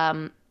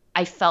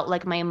I felt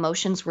like my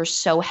emotions were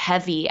so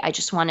heavy. I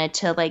just wanted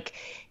to like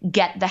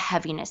get the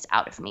heaviness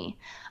out of me.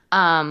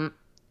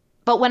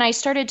 But when I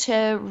started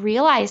to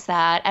realize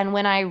that, and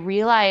when I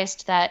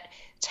realized that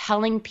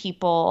telling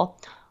people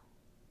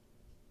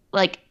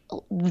like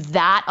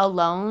that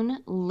alone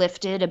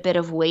lifted a bit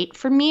of weight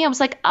for me, I was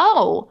like,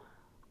 oh,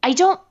 I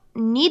don't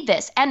need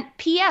this. And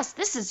P.S.,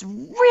 this is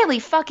really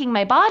fucking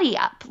my body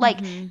up. Like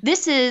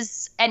this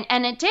is, and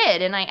it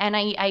did. And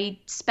I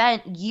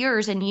spent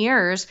years and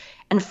years,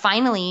 and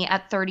finally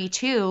at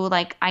 32,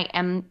 like I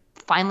am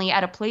finally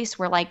at a place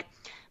where like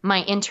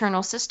my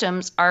internal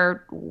systems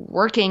are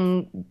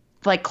working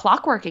like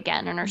clockwork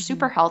again and are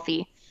super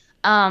healthy.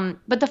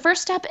 But the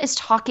first step is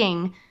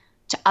talking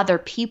to other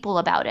people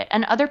about it,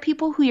 and other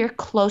people who you're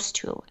close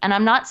to. And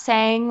I'm not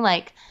saying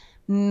like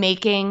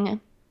making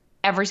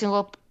every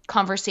single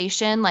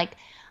conversation like,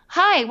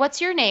 hi, what's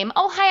your name?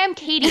 Oh, hi, I'm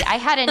Katie. I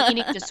had an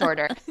eating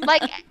disorder.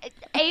 Like,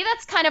 A,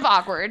 that's kind of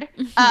awkward.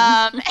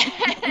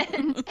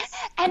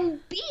 And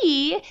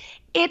B,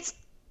 it's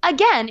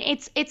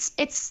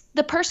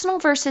the personal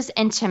versus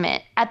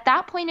intimate. At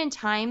that point in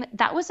time,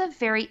 that was a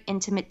very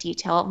intimate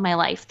detail of my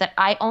life that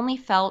I only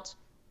felt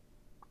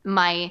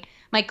my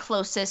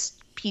closest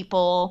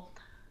people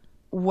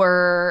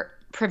were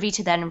privy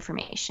to that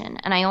information.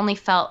 And I only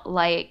felt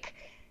like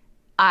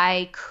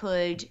I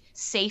could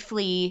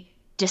safely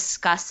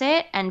discuss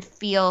it and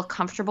feel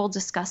comfortable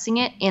discussing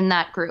it in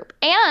that group.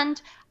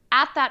 And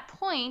at that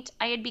point,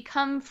 I had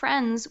become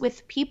friends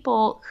with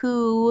people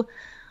who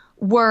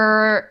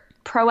were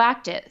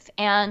proactive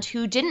and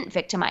who didn't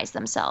victimize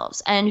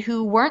themselves and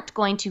who weren't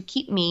going to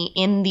keep me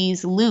in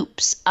these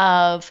loops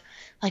of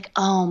like,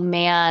 oh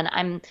man,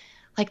 I'm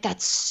like,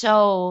 that's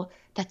so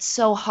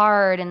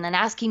hard. And then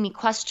asking me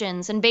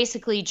questions and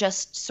basically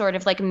just sort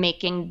of like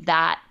making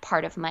that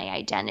part of my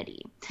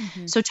identity.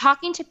 So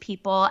talking to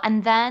people,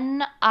 and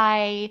then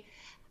I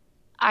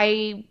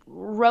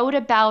wrote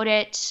about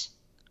it.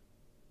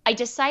 I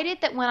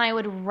decided that when I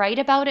would write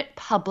about it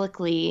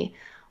publicly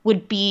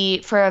would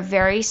be for a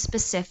very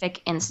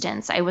specific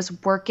instance. I was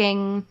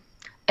working,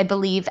 I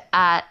believe,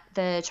 at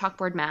the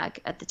Chalkboard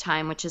Mag at the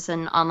time, which is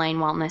an online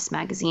wellness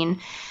magazine.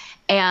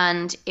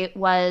 And it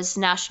was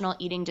National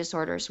Eating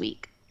Disorders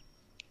Week.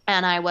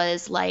 And I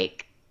was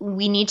like,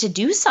 we need to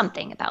do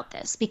something about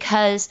this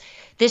because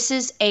this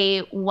is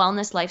a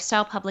wellness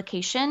lifestyle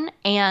publication.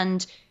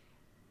 And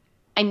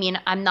I mean,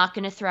 I'm not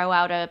going to throw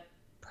out a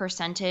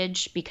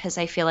percentage because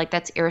I feel like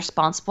that's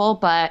irresponsible,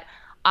 but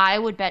I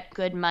would bet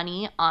good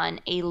money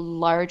on a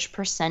large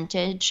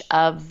percentage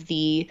of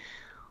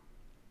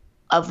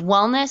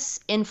wellness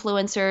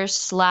influencers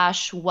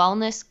 /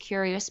 wellness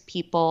curious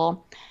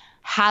people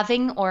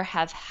having or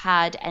have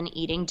had an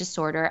eating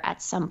disorder at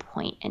some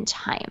point in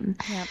time.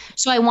 Yep.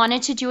 So I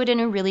wanted to do it in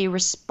a really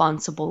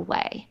responsible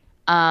way.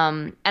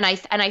 And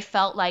I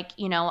felt like,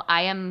 you know,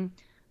 I am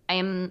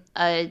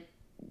the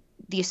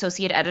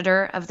associate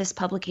editor of this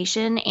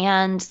publication,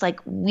 and like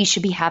we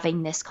should be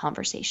having this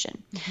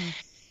conversation.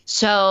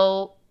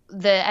 So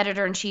the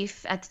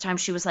editor-in-chief at the time,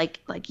 she was like,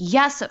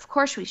 yes, of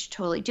course, we should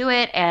totally do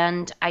it.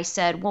 And I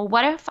said, well,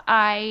 what if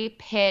I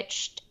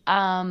pitched,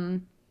 I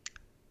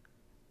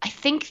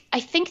think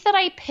that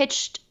I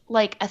pitched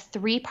like a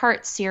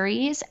 3-part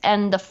series,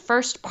 and the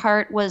first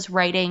part was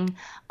writing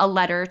a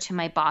letter to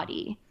my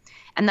body.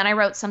 And then I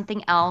wrote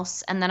something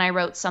else. And then I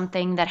wrote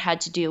something that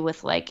had to do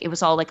with like, it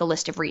was all like a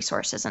list of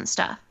resources and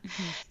stuff.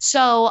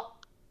 So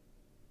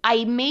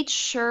I made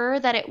sure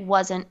that it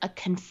wasn't a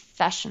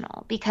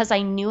confessional, because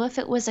I knew if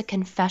it was a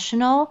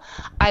confessional,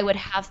 I would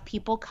have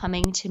people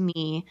coming to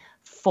me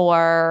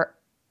for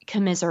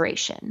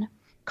commiseration,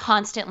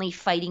 constantly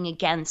fighting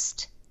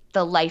against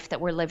the life that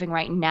we're living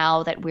right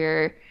now that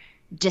we're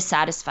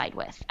dissatisfied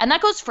with. And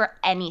that goes for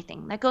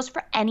anything. That goes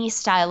for any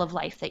style of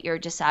life that you're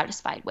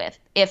dissatisfied with.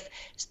 If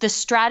the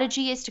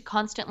strategy is to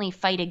constantly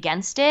fight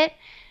against it,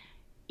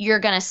 you're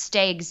going to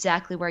stay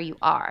exactly where you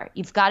are.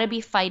 You've got to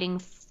be fighting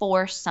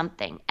for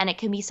something. And it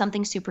can be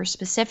something super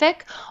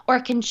specific, or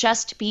it can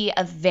just be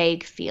a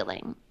vague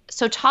feeling.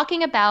 So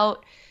talking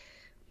about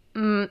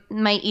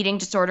my eating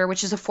disorder,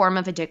 which is a form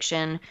of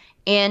addiction,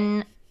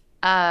 in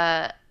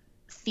a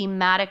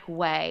thematic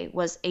way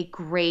was a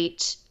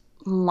great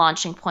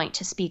launching point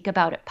to speak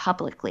about it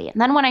publicly. And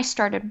then when I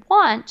started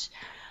Want,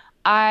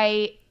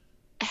 I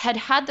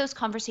had those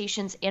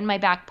conversations in my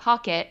back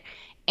pocket,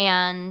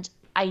 and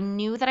I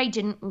knew that I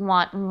didn't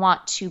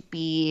want to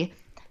be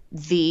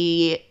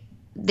the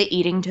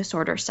eating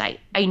disorder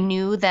site. I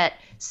knew that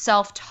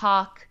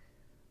self-talk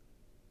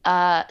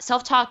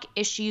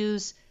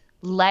issues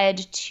led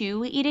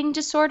to eating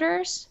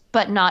disorders,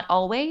 but not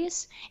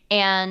always.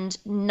 And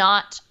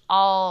not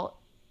all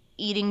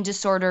eating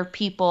disorder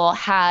people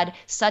had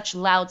such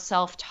loud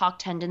self-talk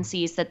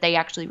tendencies that they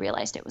actually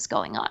realized it was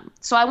going on.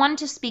 So I wanted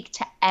to speak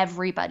to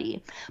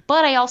everybody,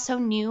 but I also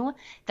knew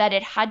that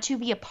it had to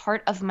be a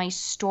part of my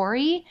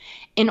story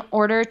in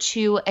order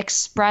to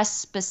express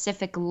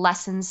specific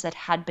lessons that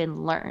had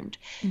been learned.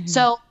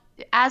 So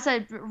this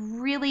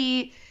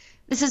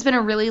has been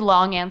a really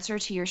long answer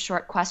to your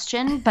short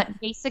question, but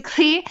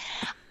basically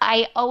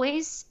I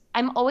always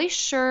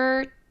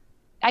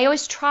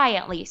try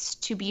at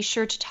least to be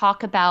sure to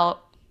talk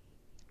about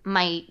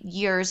my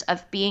years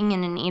of being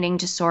in an eating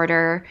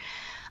disorder,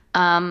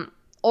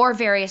 or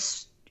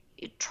various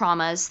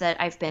traumas that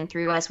I've been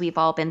through, as we've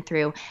all been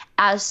through,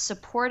 as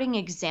supporting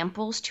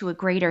examples to a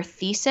greater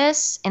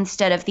thesis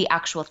instead of the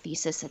actual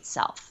thesis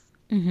itself.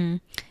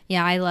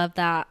 Yeah, I love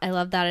that. I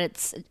love that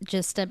it's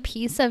just a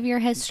piece of your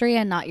history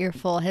and not your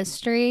full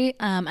history.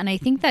 And I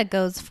think that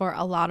goes for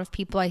a lot of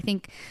people. I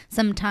think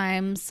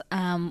sometimes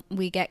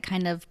we get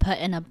kind of put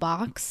in a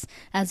box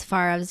as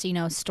far as,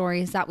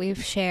 stories that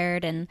we've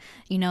shared and,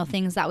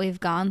 things that we've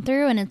gone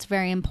through. And it's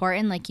very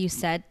important, like you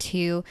said,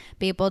 to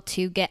be able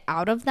to get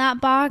out of that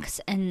box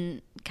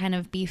and kind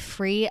of be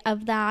free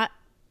of that,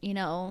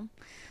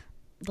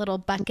 little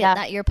bucket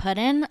that you're put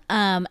in.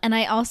 And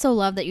I also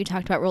love that you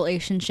talked about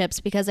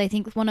relationships, because I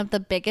think one of the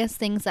biggest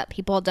things that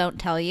people don't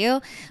tell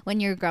you when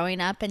you're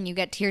growing up and you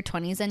get to your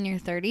 20s and your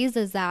 30s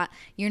is that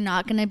you're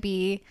not going to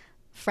be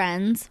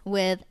friends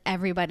with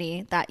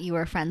everybody that you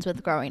were friends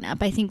with growing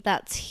up. I think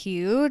that's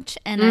huge.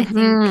 And I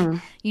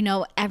think,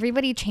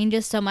 everybody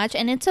changes so much,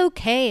 and it's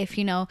okay if,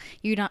 you're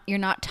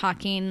not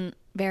talking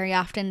very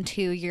often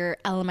to your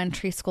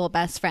elementary school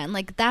best friend.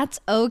 Like, that's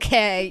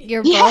okay.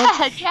 You're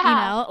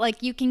both,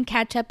 like, you can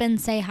catch up and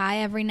say hi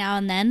every now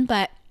and then,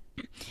 but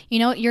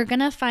you're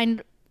going to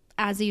find,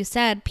 as you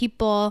said,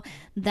 people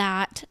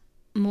that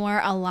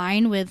more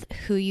align with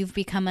who you've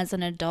become as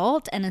an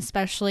adult, and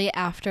especially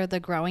after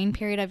the growing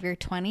period of your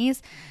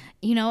 20s.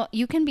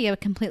 You can be a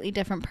completely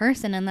different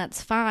person, and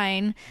that's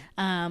fine.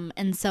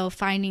 And so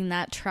finding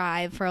that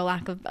tribe, for a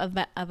lack of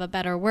a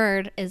better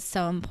word, is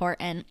so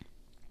important.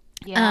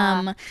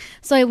 Yeah.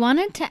 So I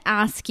wanted to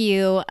ask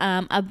you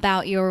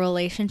about your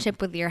relationship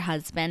with your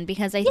husband,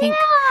 because I think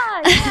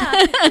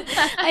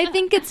I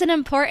think it's an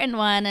important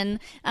one,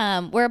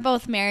 and we're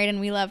both married and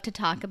we love to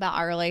talk about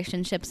our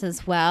relationships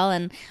as well.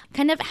 And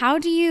kind of how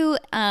do you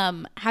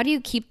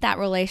keep that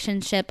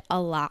relationship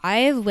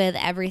alive with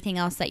everything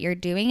else that you're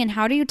doing, and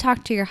how do you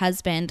talk to your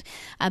husband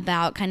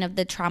about kind of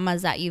the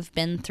traumas that you've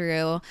been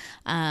through,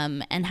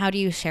 and how do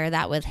you share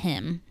that with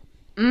him?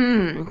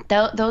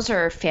 Those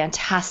are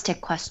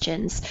fantastic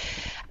questions.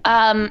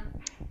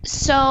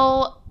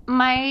 So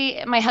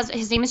my husband,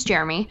 his name is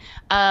Jeremy.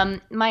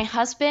 My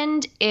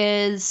husband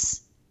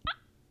is,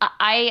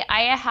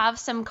 I have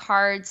some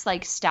cards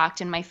like stacked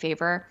in my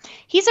favor.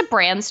 He's a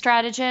brand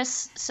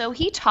strategist, so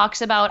he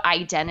talks about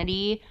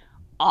identity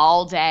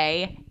all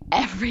day,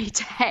 every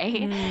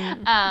day.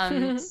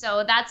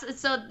 So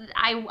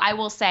I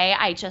will say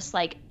I just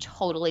like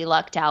totally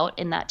lucked out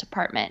in that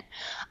department.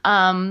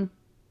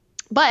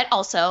 But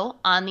also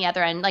on the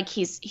other end, like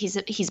he's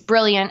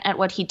brilliant at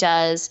what he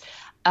does,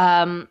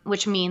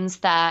 which means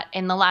that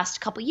in the last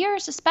couple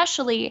years,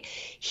 especially,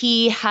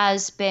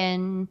 he's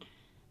been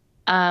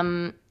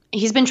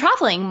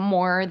traveling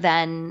more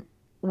than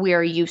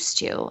we're used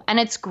to, and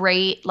it's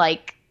great.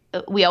 Like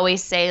we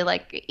always say,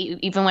 like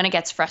even when it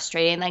gets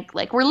frustrating,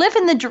 like we're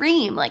living the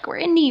dream, like we're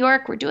in New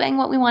York, we're doing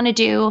what we want to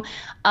do,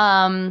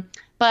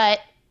 but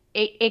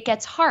it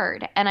gets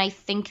hard, and I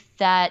think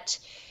that.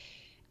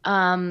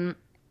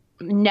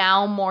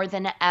 Now more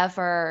than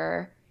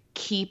ever,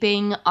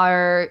 keeping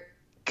our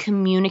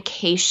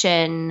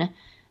communication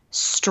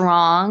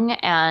strong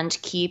and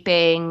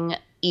keeping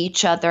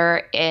each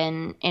other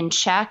in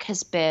check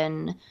has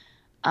been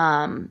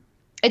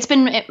it's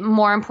been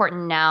more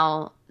important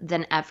now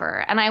than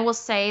ever. And I will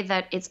say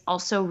that it's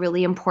also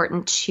really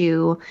important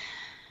to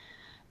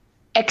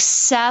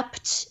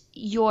accept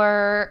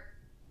your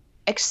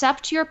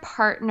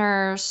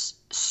partner's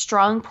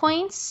strong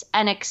points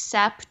and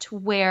accept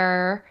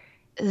where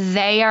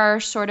they are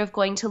sort of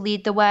going to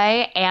lead the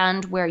way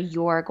and where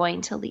you're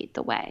going to lead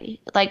the way.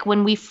 Like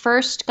when we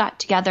first got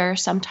together,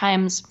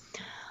 sometimes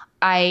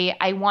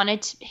I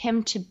wanted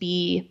him to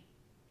be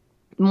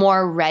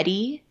more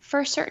ready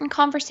for certain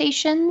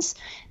conversations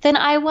than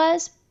I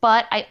was,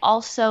 but I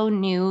also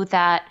knew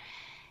that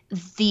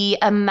the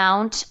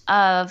amount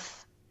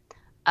of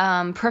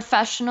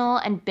professional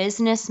and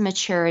business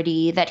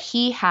maturity that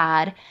he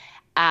had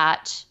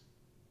at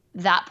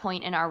that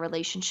point in our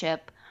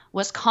relationship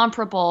was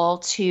comparable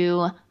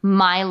to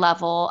my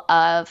level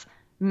of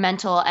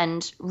mental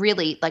and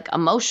really like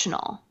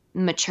emotional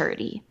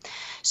maturity.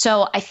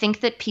 So I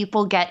think that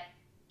people get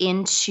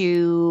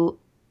into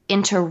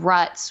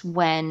ruts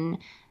when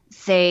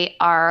they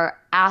are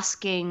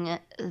asking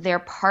their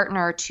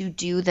partner to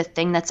do the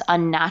thing that's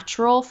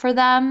unnatural for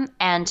them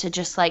and to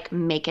just like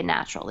make it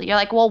natural. You're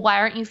like, well, why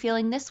aren't you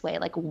feeling this way?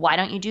 Like, why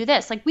don't you do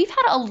this? Like, we've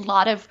had a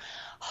lot of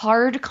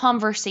hard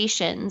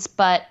conversations,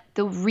 but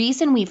the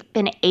reason we've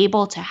been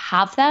able to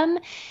have them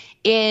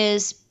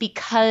is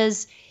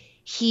because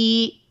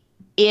he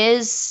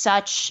is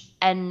such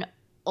an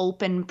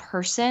open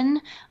person.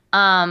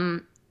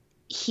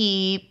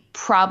 He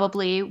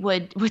probably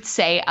would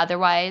say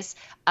otherwise,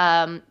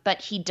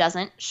 but he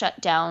doesn't shut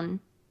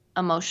down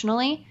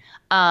emotionally.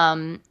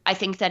 I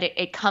think that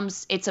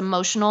it's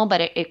emotional,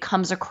 but it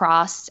comes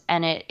across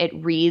and it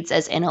reads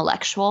as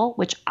intellectual,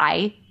 which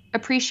I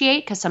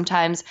appreciate because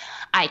sometimes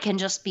I can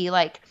just be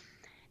like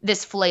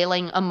this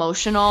flailing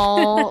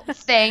emotional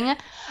thing.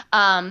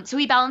 So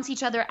we balance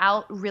each other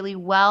out really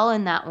well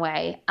in that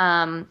way.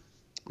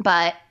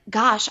 But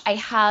gosh, I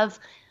have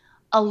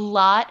a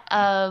lot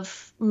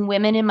of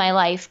women in my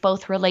life,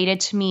 both related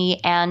to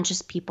me and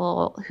just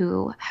people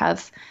who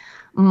have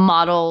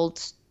modeled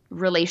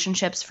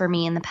relationships for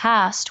me in the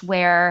past,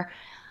 where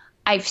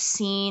I've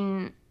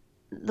seen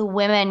the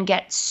women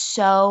get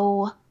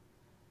so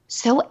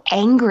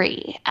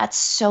angry at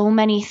so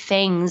many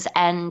things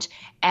and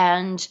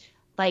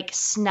like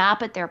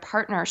snap at their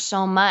partner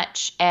so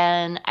much.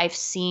 And I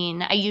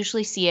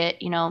usually see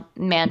it,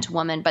 man to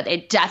woman, but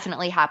it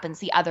definitely happens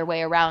the other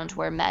way around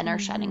where men are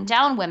shutting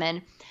down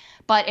women.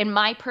 But in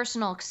my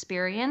personal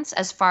experience,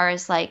 as far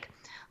as like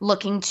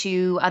looking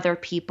to other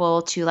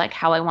people to like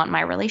how I want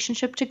my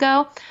relationship to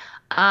go,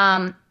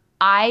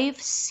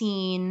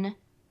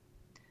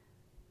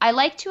 I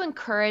like to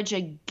encourage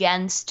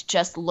against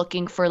just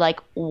looking for like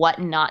what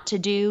not to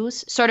do,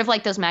 sort of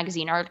like those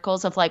magazine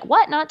articles of like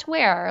what not to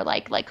wear, or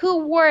like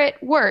who wore it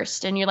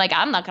worst. And you're like,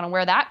 I'm not going to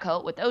wear that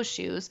coat with those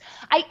shoes.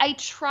 I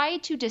try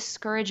to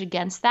discourage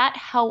against that.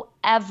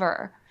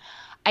 However,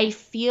 I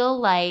feel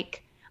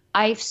like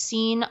I've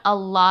seen a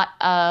lot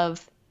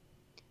of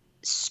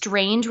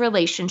strained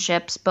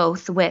relationships,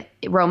 both with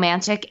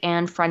romantic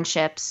and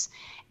friendships.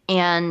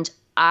 And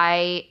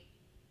I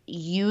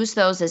use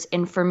those as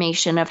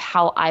information of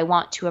how I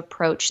want to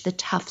approach the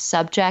tough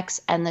subjects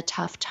and the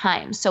tough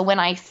times. So when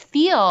I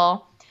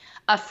feel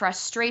a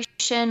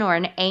frustration or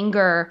an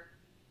anger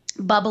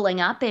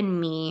bubbling up in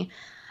me,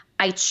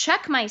 I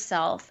check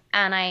myself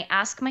and I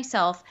ask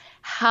myself,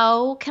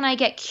 how can I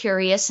get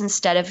curious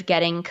instead of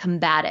getting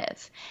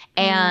combative?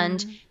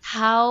 And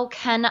how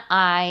can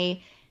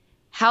I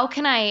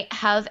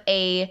have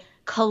a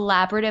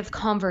collaborative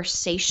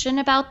conversation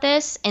about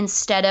this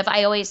instead of,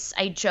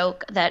 I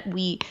joke that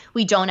we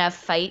don't have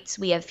fights,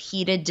 we have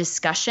heated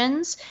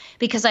discussions,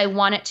 because I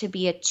want it to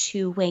be a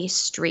two-way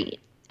street.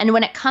 And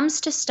when it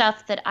comes to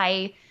stuff that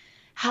I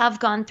have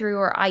gone through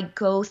or I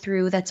go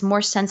through that's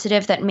more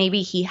sensitive that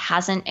maybe he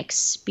hasn't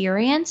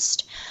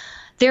experienced,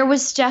 there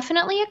was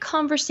definitely a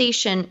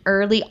conversation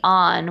early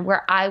on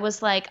where I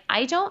was like,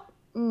 I don't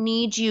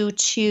need you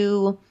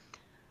to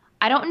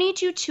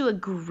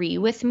agree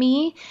with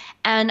me,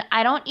 and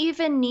I don't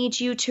even need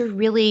you to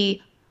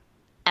really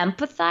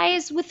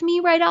empathize with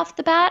me right off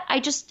the bat. I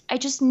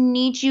just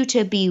need you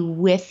to be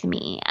with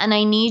me, and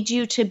I need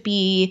you to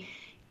be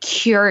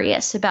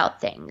curious about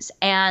things.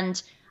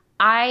 And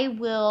I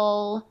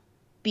will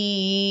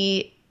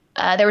be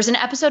there was an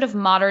episode of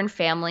Modern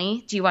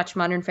Family. Do you watch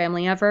Modern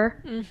Family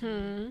ever?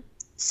 Mm-hmm.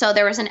 So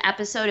there was an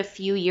episode a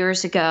few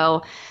years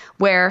ago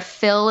where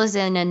Phil is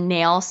in a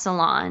nail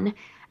salon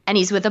and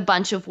he's with a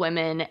bunch of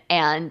women,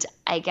 and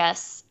I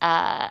guess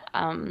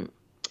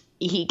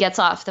he gets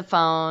off the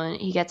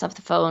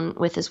phone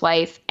with his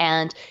wife,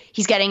 and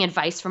he's getting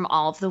advice from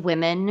all of the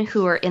women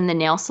who are in the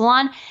nail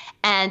salon.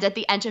 And at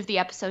the end of the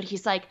episode,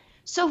 he's like,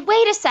 so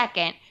wait a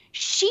second.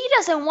 She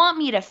doesn't want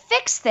me to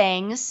fix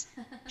things.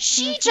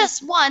 She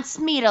just wants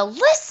me to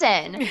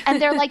listen.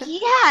 And they're like,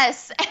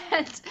 yes.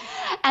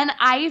 And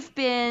I've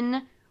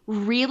been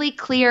really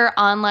clear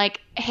on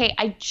like, hey,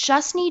 I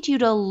just need you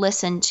to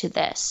listen to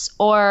this.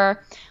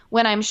 Or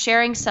when I'm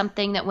sharing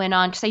something that went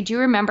on, because I do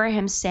remember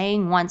him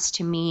saying once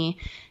to me,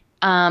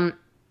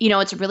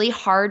 it's really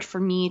hard for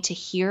me to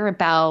hear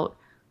about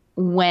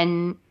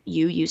when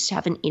you used to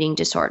have an eating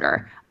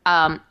disorder.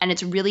 And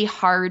it's really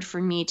hard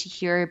for me to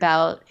hear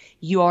about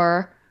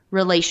your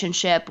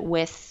relationship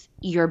with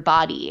your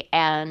body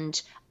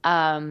and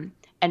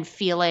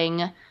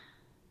feeling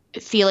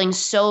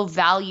so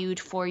valued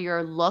for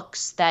your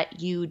looks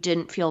that you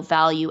didn't feel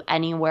value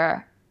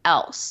anywhere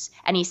else.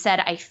 And he said,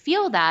 I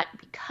feel that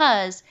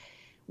because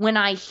when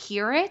I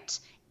hear it,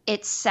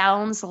 it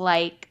sounds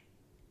like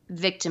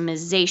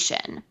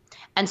victimization.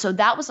 And so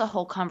that was a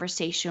whole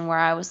conversation where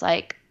I was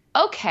like,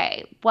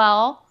 okay,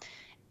 well,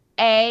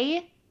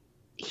 A,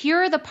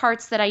 here are the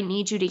parts that I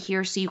need you to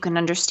hear so you can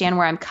understand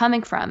where I'm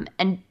coming from.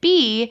 And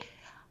B,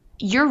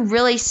 you're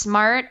really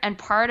smart. And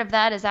part of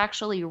that is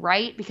actually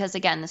right. Because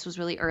again, this was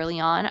really early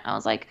on. I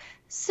was like,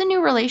 this is a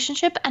new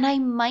relationship and I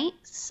might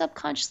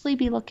subconsciously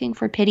be looking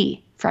for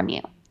pity from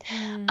you.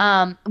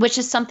 Which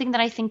is something that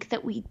I think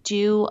that we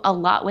do a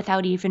lot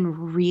without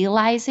even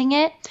realizing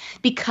it,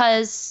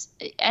 because,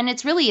 and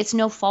it's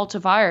no fault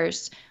of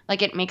ours.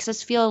 Like, it makes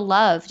us feel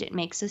loved. It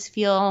makes us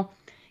feel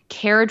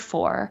cared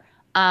for.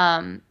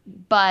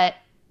 But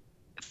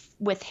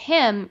with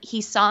him,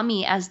 he saw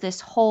me as this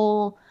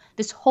whole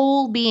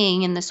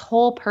being and this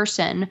whole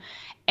person.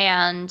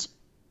 And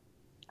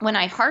when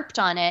I harped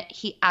on it,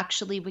 he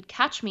actually would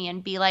catch me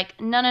and be like,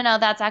 no,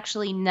 that's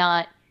actually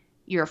not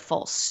your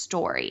full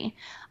story.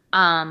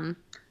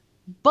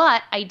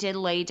 But I did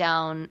lay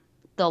down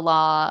the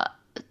law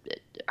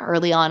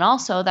early on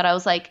also that I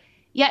was like,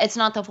 yeah, it's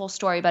not the full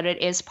story, but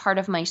it is part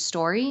of my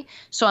story.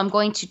 So I am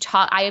going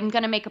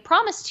to make a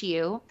promise to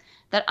you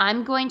that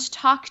I'm going to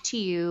talk to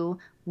you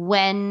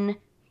when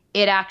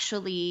it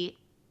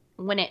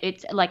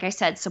like I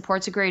said,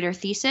 supports a greater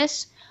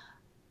thesis.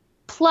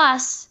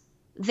 Plus,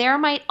 there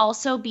might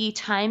also be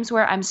times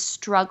where I'm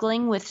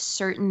struggling with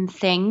certain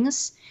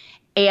things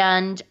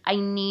and I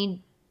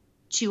need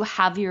to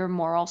have your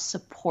moral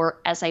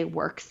support as I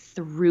work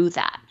through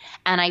that.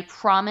 And I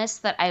promise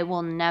that I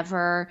will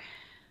never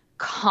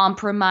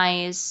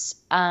compromise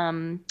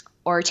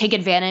or take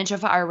advantage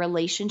of our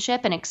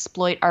relationship and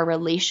exploit our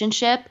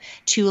relationship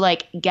to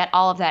like get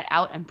all of that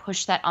out and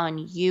push that on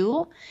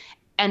you.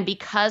 And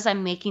because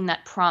I'm making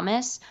that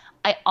promise,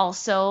 I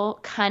also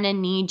kind of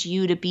need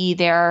you to be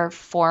there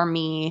for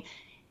me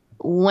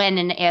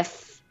when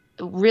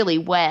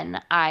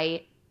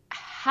I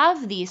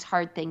have these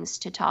hard things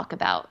to talk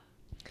about.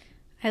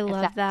 I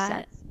love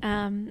that.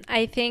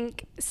 I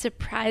think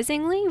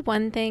surprisingly,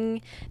 one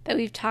thing that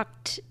we've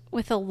talked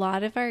with a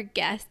lot of our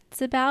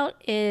guests about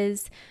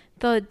is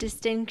the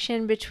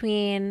distinction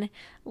between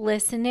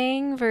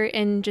listening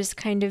and just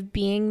kind of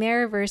being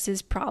there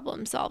versus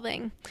problem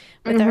solving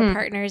with our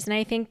partners. And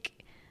I think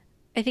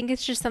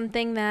it's just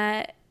something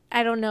that,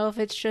 I don't know if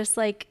it's just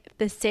like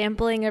the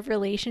sampling of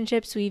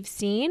relationships we've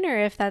seen, or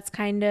if that's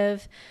kind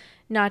of,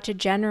 not to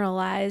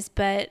generalize,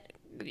 but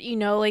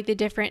like the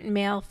different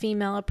male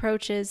female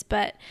approaches.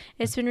 But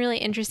it's been really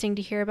interesting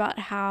to hear about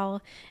how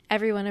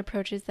everyone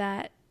approaches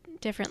that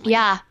differently.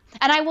 Yeah.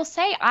 And I will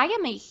say I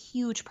am a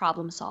huge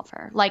problem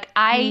solver. Like,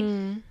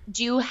 I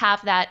do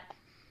have that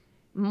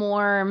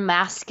more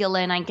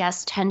masculine, I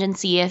guess,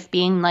 tendency of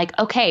being like,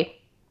 okay,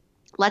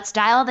 let's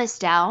dial this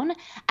down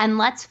and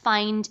let's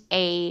find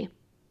a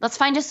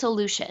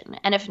solution.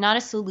 And if not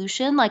a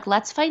solution, like,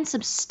 let's find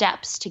some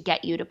steps to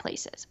get you to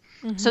places.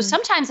 So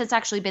sometimes it's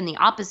actually been the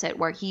opposite,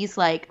 where he's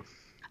like,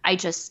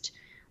 I've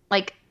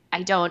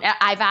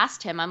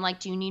asked him, I'm like,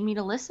 do you need me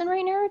to listen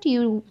right now, or do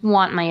you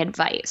want my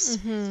advice?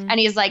 And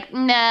he's like,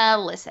 nah,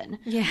 listen.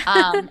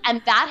 Yeah.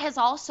 And that has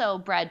also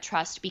bred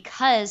trust,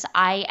 because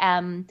I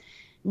am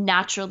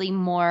naturally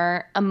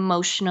more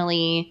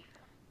emotionally,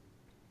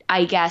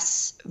 I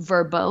guess,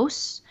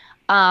 verbose.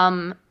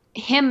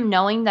 Him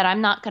knowing that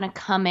I'm not going to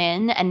come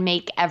in and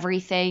make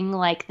everything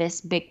like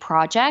this big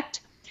project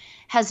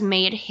has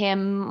made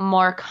him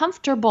more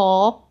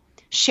comfortable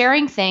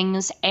sharing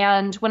things.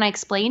 And when I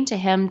explained to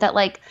him that,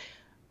 like,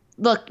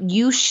 look,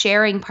 you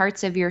sharing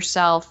parts of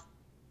yourself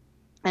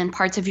and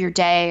parts of your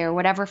day or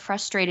whatever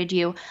frustrated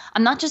you,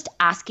 I'm not just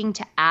asking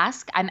to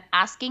ask. I'm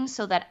asking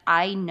so that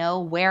I know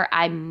where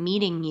I'm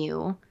meeting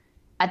you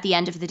at the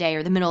end of the day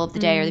or the middle of the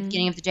day or the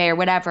beginning of the day or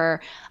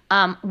whatever,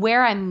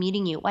 where I'm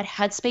meeting you, what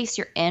headspace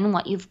you're in,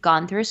 what you've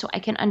gone through, so I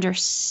can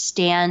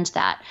understand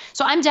that.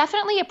 So I'm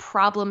definitely a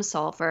problem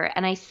solver.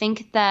 And I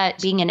think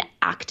that being an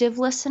active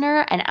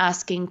listener and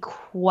asking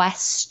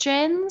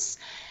questions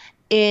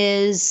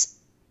is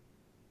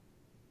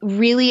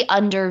really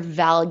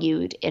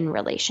undervalued in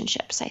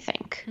relationships, I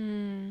think.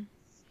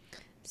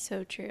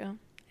 So true.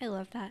 I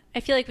love that.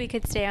 I feel like we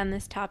could stay on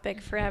this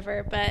topic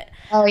forever, but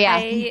oh yeah,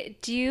 I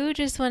do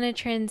just want to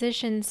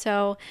transition.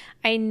 So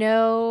I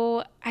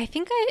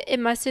think it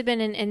must have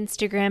been an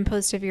Instagram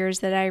post of yours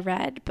that I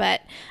read, but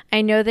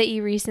I know that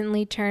you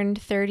recently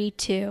turned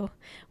 32,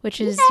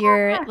 which is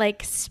your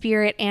like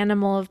spirit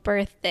animal of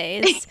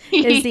birthdays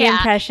is the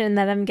impression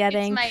that I'm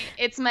getting.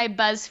 It's my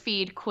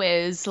BuzzFeed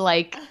quiz,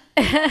 like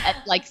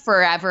like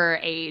forever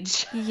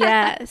age.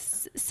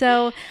 Yes.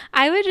 So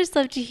I would just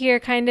love to hear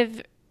kind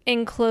of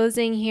in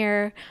closing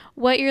here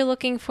what you're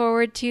looking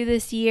forward to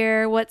this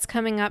year, what's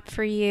coming up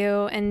for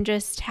you, and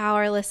just how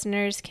our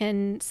listeners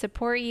can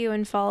support you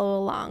and follow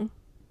along.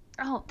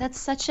 Oh, that's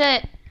such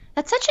a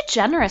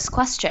generous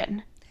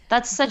question.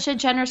 That's such a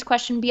generous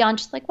question beyond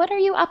just like, what are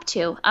you up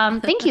to?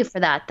 Thank you for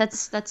that.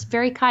 That's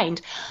very kind.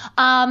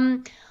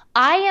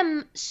 I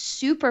am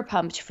super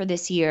pumped for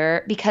this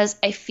year because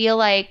I feel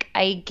like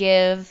I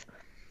give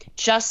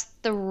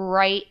just the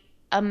right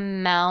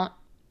amount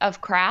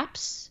of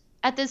craps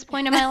at this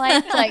point in my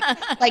life.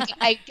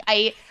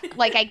 I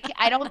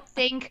don't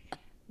think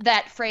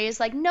that phrase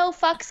like no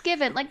fucks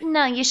given. Like,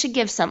 no, you should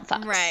give some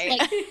fucks. Right.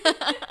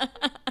 Like,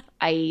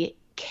 I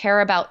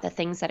care about the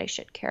things that I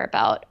should care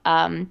about.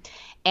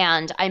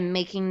 And I'm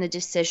making the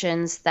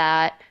decisions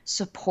that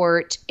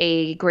support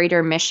a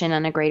greater mission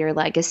and a greater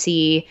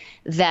legacy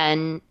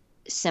than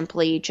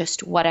simply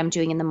just what I'm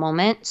doing in the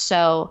moment.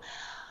 So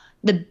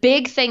the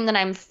big thing that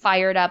I'm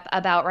fired up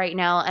about right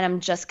now, and I'm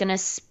just going to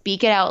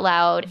speak it out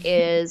loud,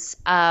 is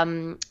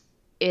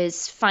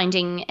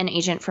finding an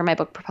agent for my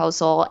book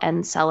proposal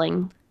and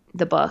selling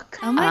the book.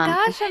 Oh my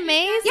gosh,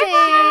 amazing.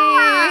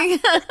 Yeah!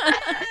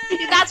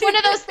 That's one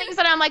of those things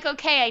that I'm like,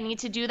 okay, I need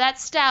to do that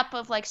step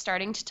of like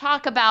starting to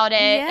talk about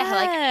it.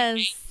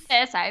 Yes.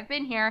 Like, I've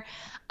been here.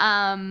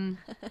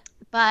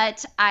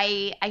 But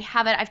I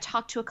have it. I've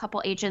talked to a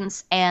couple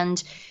agents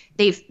and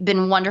they've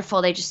been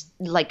wonderful. They just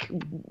like,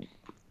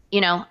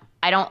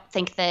 I don't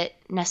think that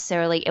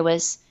necessarily it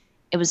was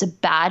a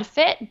bad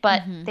fit,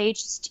 but they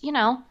just,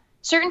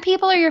 certain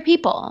people are your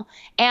people,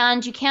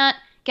 and you can't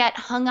get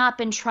hung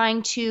up in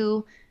trying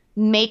to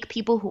make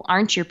people who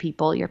aren't your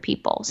people your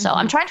people. So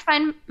I'm trying to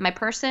find my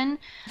person.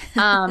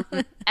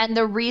 And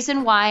the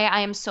reason why I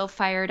am so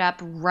fired up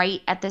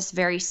right at this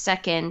very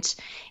second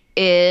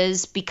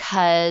is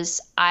because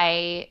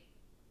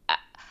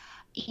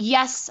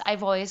yes,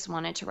 I've always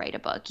wanted to write a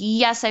book.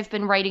 Yes, I've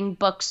been writing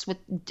books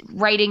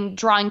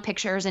drawing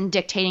pictures and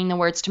dictating the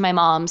words to my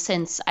mom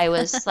since I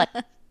was like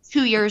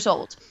 2 years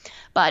old.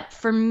 But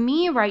for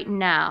me right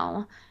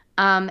now,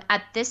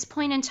 at this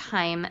point in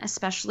time,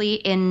 especially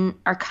in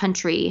our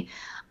country,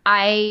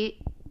 I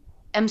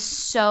am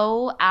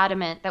so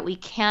adamant that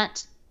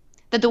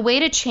that the way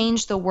to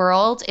change the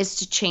world is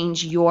to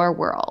change your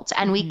world.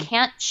 And we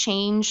can't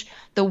change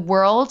the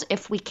world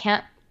if we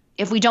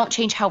don't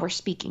change how we're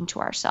speaking to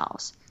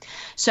ourselves.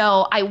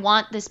 So I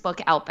want this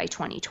book out by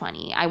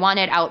 2020. I want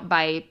it out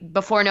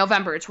before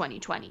November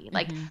 2020.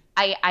 Like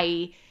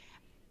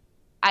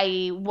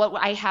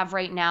what I have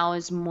right now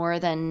is more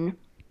than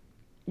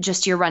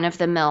just your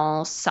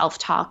run-of-the-mill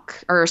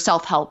self-talk or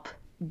self-help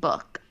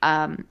book.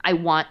 I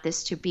want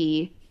this to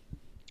be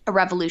a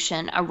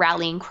revolution, a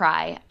rallying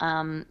cry.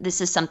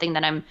 This is something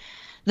that I'm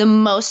the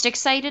most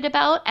excited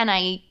about, and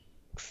I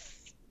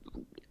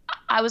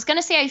was going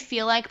to say I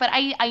feel like, but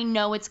I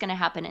know it's going to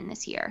happen in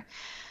this year.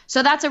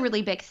 So that's a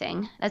really big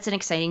thing. That's an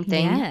exciting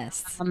thing.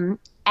 Yes.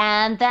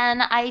 And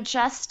then I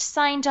just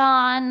signed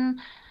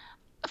on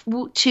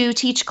to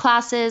teach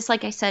classes.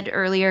 Like I said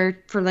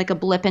earlier, for like a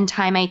blip in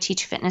time, I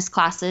teach fitness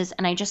classes,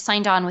 and I just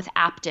signed on with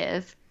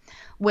Aptiv,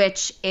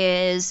 which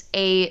is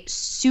a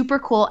super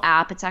cool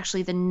app. It's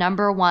actually the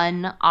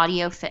 #1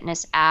 audio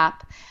fitness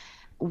app,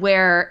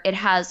 where it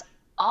has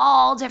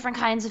all different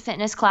kinds of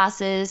fitness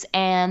classes,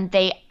 and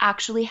they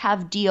actually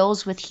have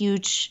deals with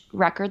huge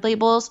record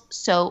labels,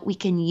 so we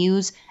can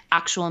use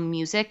actual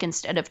music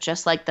instead of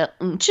just like the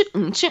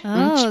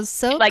Oh,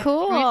 so like,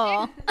 cool.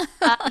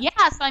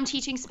 so I'm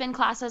teaching spin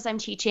classes. I'm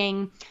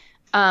teaching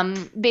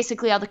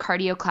basically all the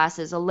cardio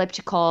classes: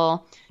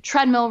 elliptical,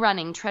 treadmill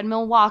running,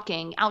 treadmill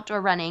walking,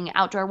 outdoor running,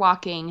 outdoor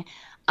walking.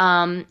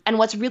 And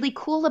what's really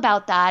cool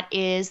about that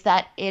is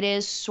that it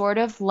is sort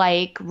of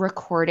like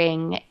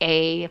recording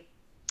a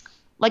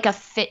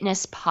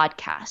fitness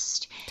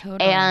podcast.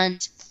 Totally.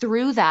 And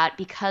through that,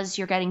 because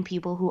you're getting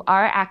people who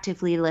are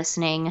actively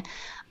listening,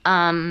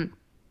 I'm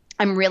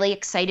really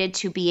excited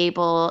to be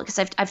able, because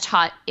I've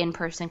taught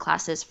in-person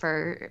classes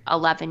for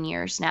 11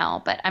 years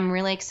now, but I'm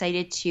really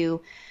excited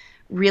to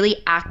really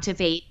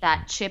activate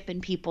that chip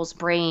in people's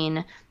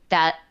brain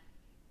that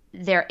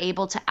they're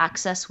able to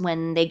access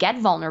when they get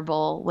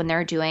vulnerable, when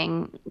they're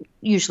doing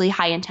usually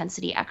high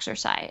intensity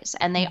exercise,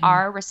 and they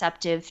are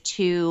receptive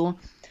to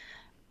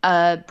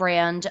a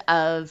brand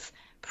of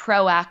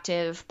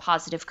proactive,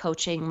 positive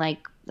coaching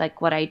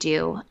like what I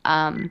do.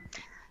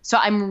 So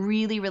I'm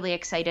really, really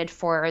excited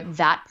for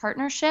that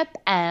partnership,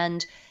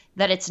 and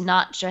that it's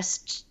not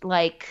just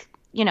like,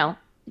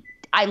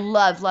 I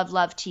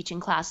love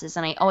teaching classes,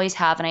 and I always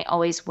have and I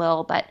always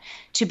will, but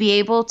to be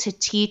able to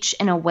teach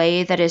in a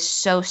way that is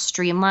so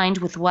streamlined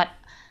with what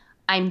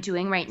I'm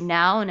doing right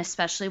now, and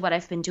especially what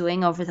I've been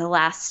doing over the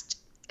last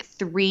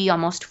 3,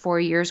 almost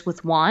 4 years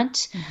with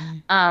Want.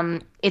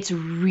 It's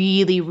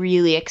really,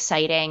 really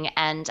exciting,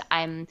 and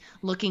I'm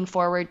looking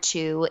forward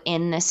to,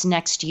 in this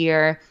next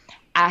year,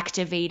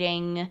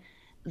 activating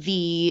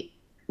the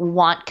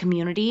Want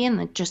community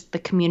and just the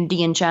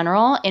community in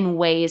general in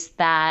ways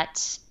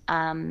that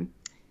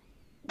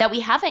that we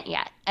haven't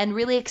yet, and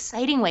really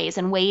exciting ways,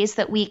 and ways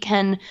that we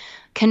can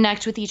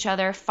connect with each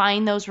other,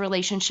 find those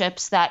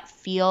relationships that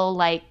feel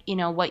like, you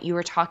know, what you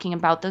were talking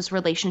about, those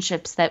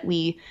relationships that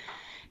we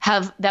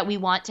have, that we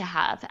want to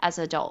have as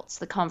adults,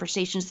 the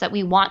conversations that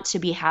we want to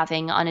be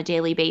having on a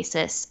daily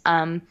basis,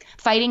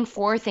 fighting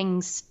for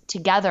things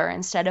together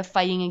instead of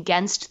fighting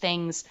against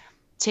things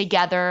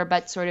together,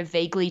 but sort of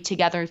vaguely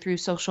together through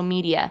social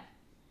media.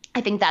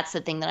 I think that's the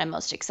thing that I'm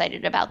most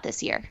excited about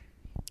this year.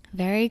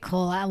 Very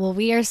cool. Well,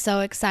 we are so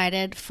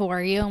excited for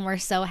you, and we're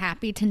so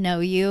happy to know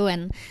you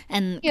and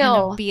kind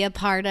of be a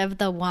part of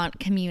the WANT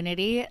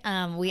community.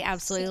 We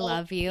absolutely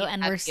love you,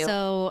 and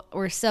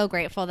we're so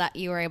grateful that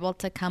you were able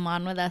to come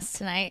on with us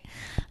tonight.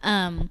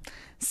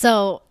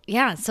 So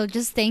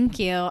just thank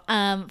you.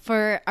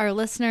 For our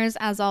listeners,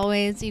 as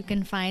always, you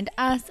can find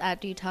us at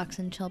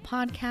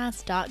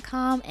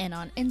detoxandchillpodcast.com and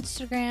on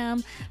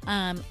Instagram,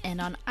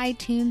 and on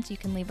iTunes. You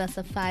can leave us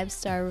a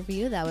 5-star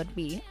review. That would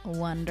be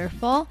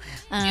wonderful.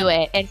 Do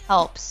it. It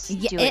helps.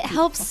 It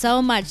helps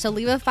so much. So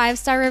leave a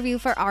 5-star review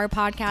for our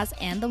podcast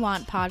and the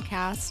WANT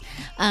podcast.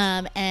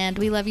 And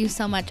we love you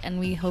so much, and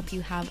we hope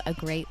you have a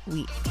great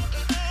week.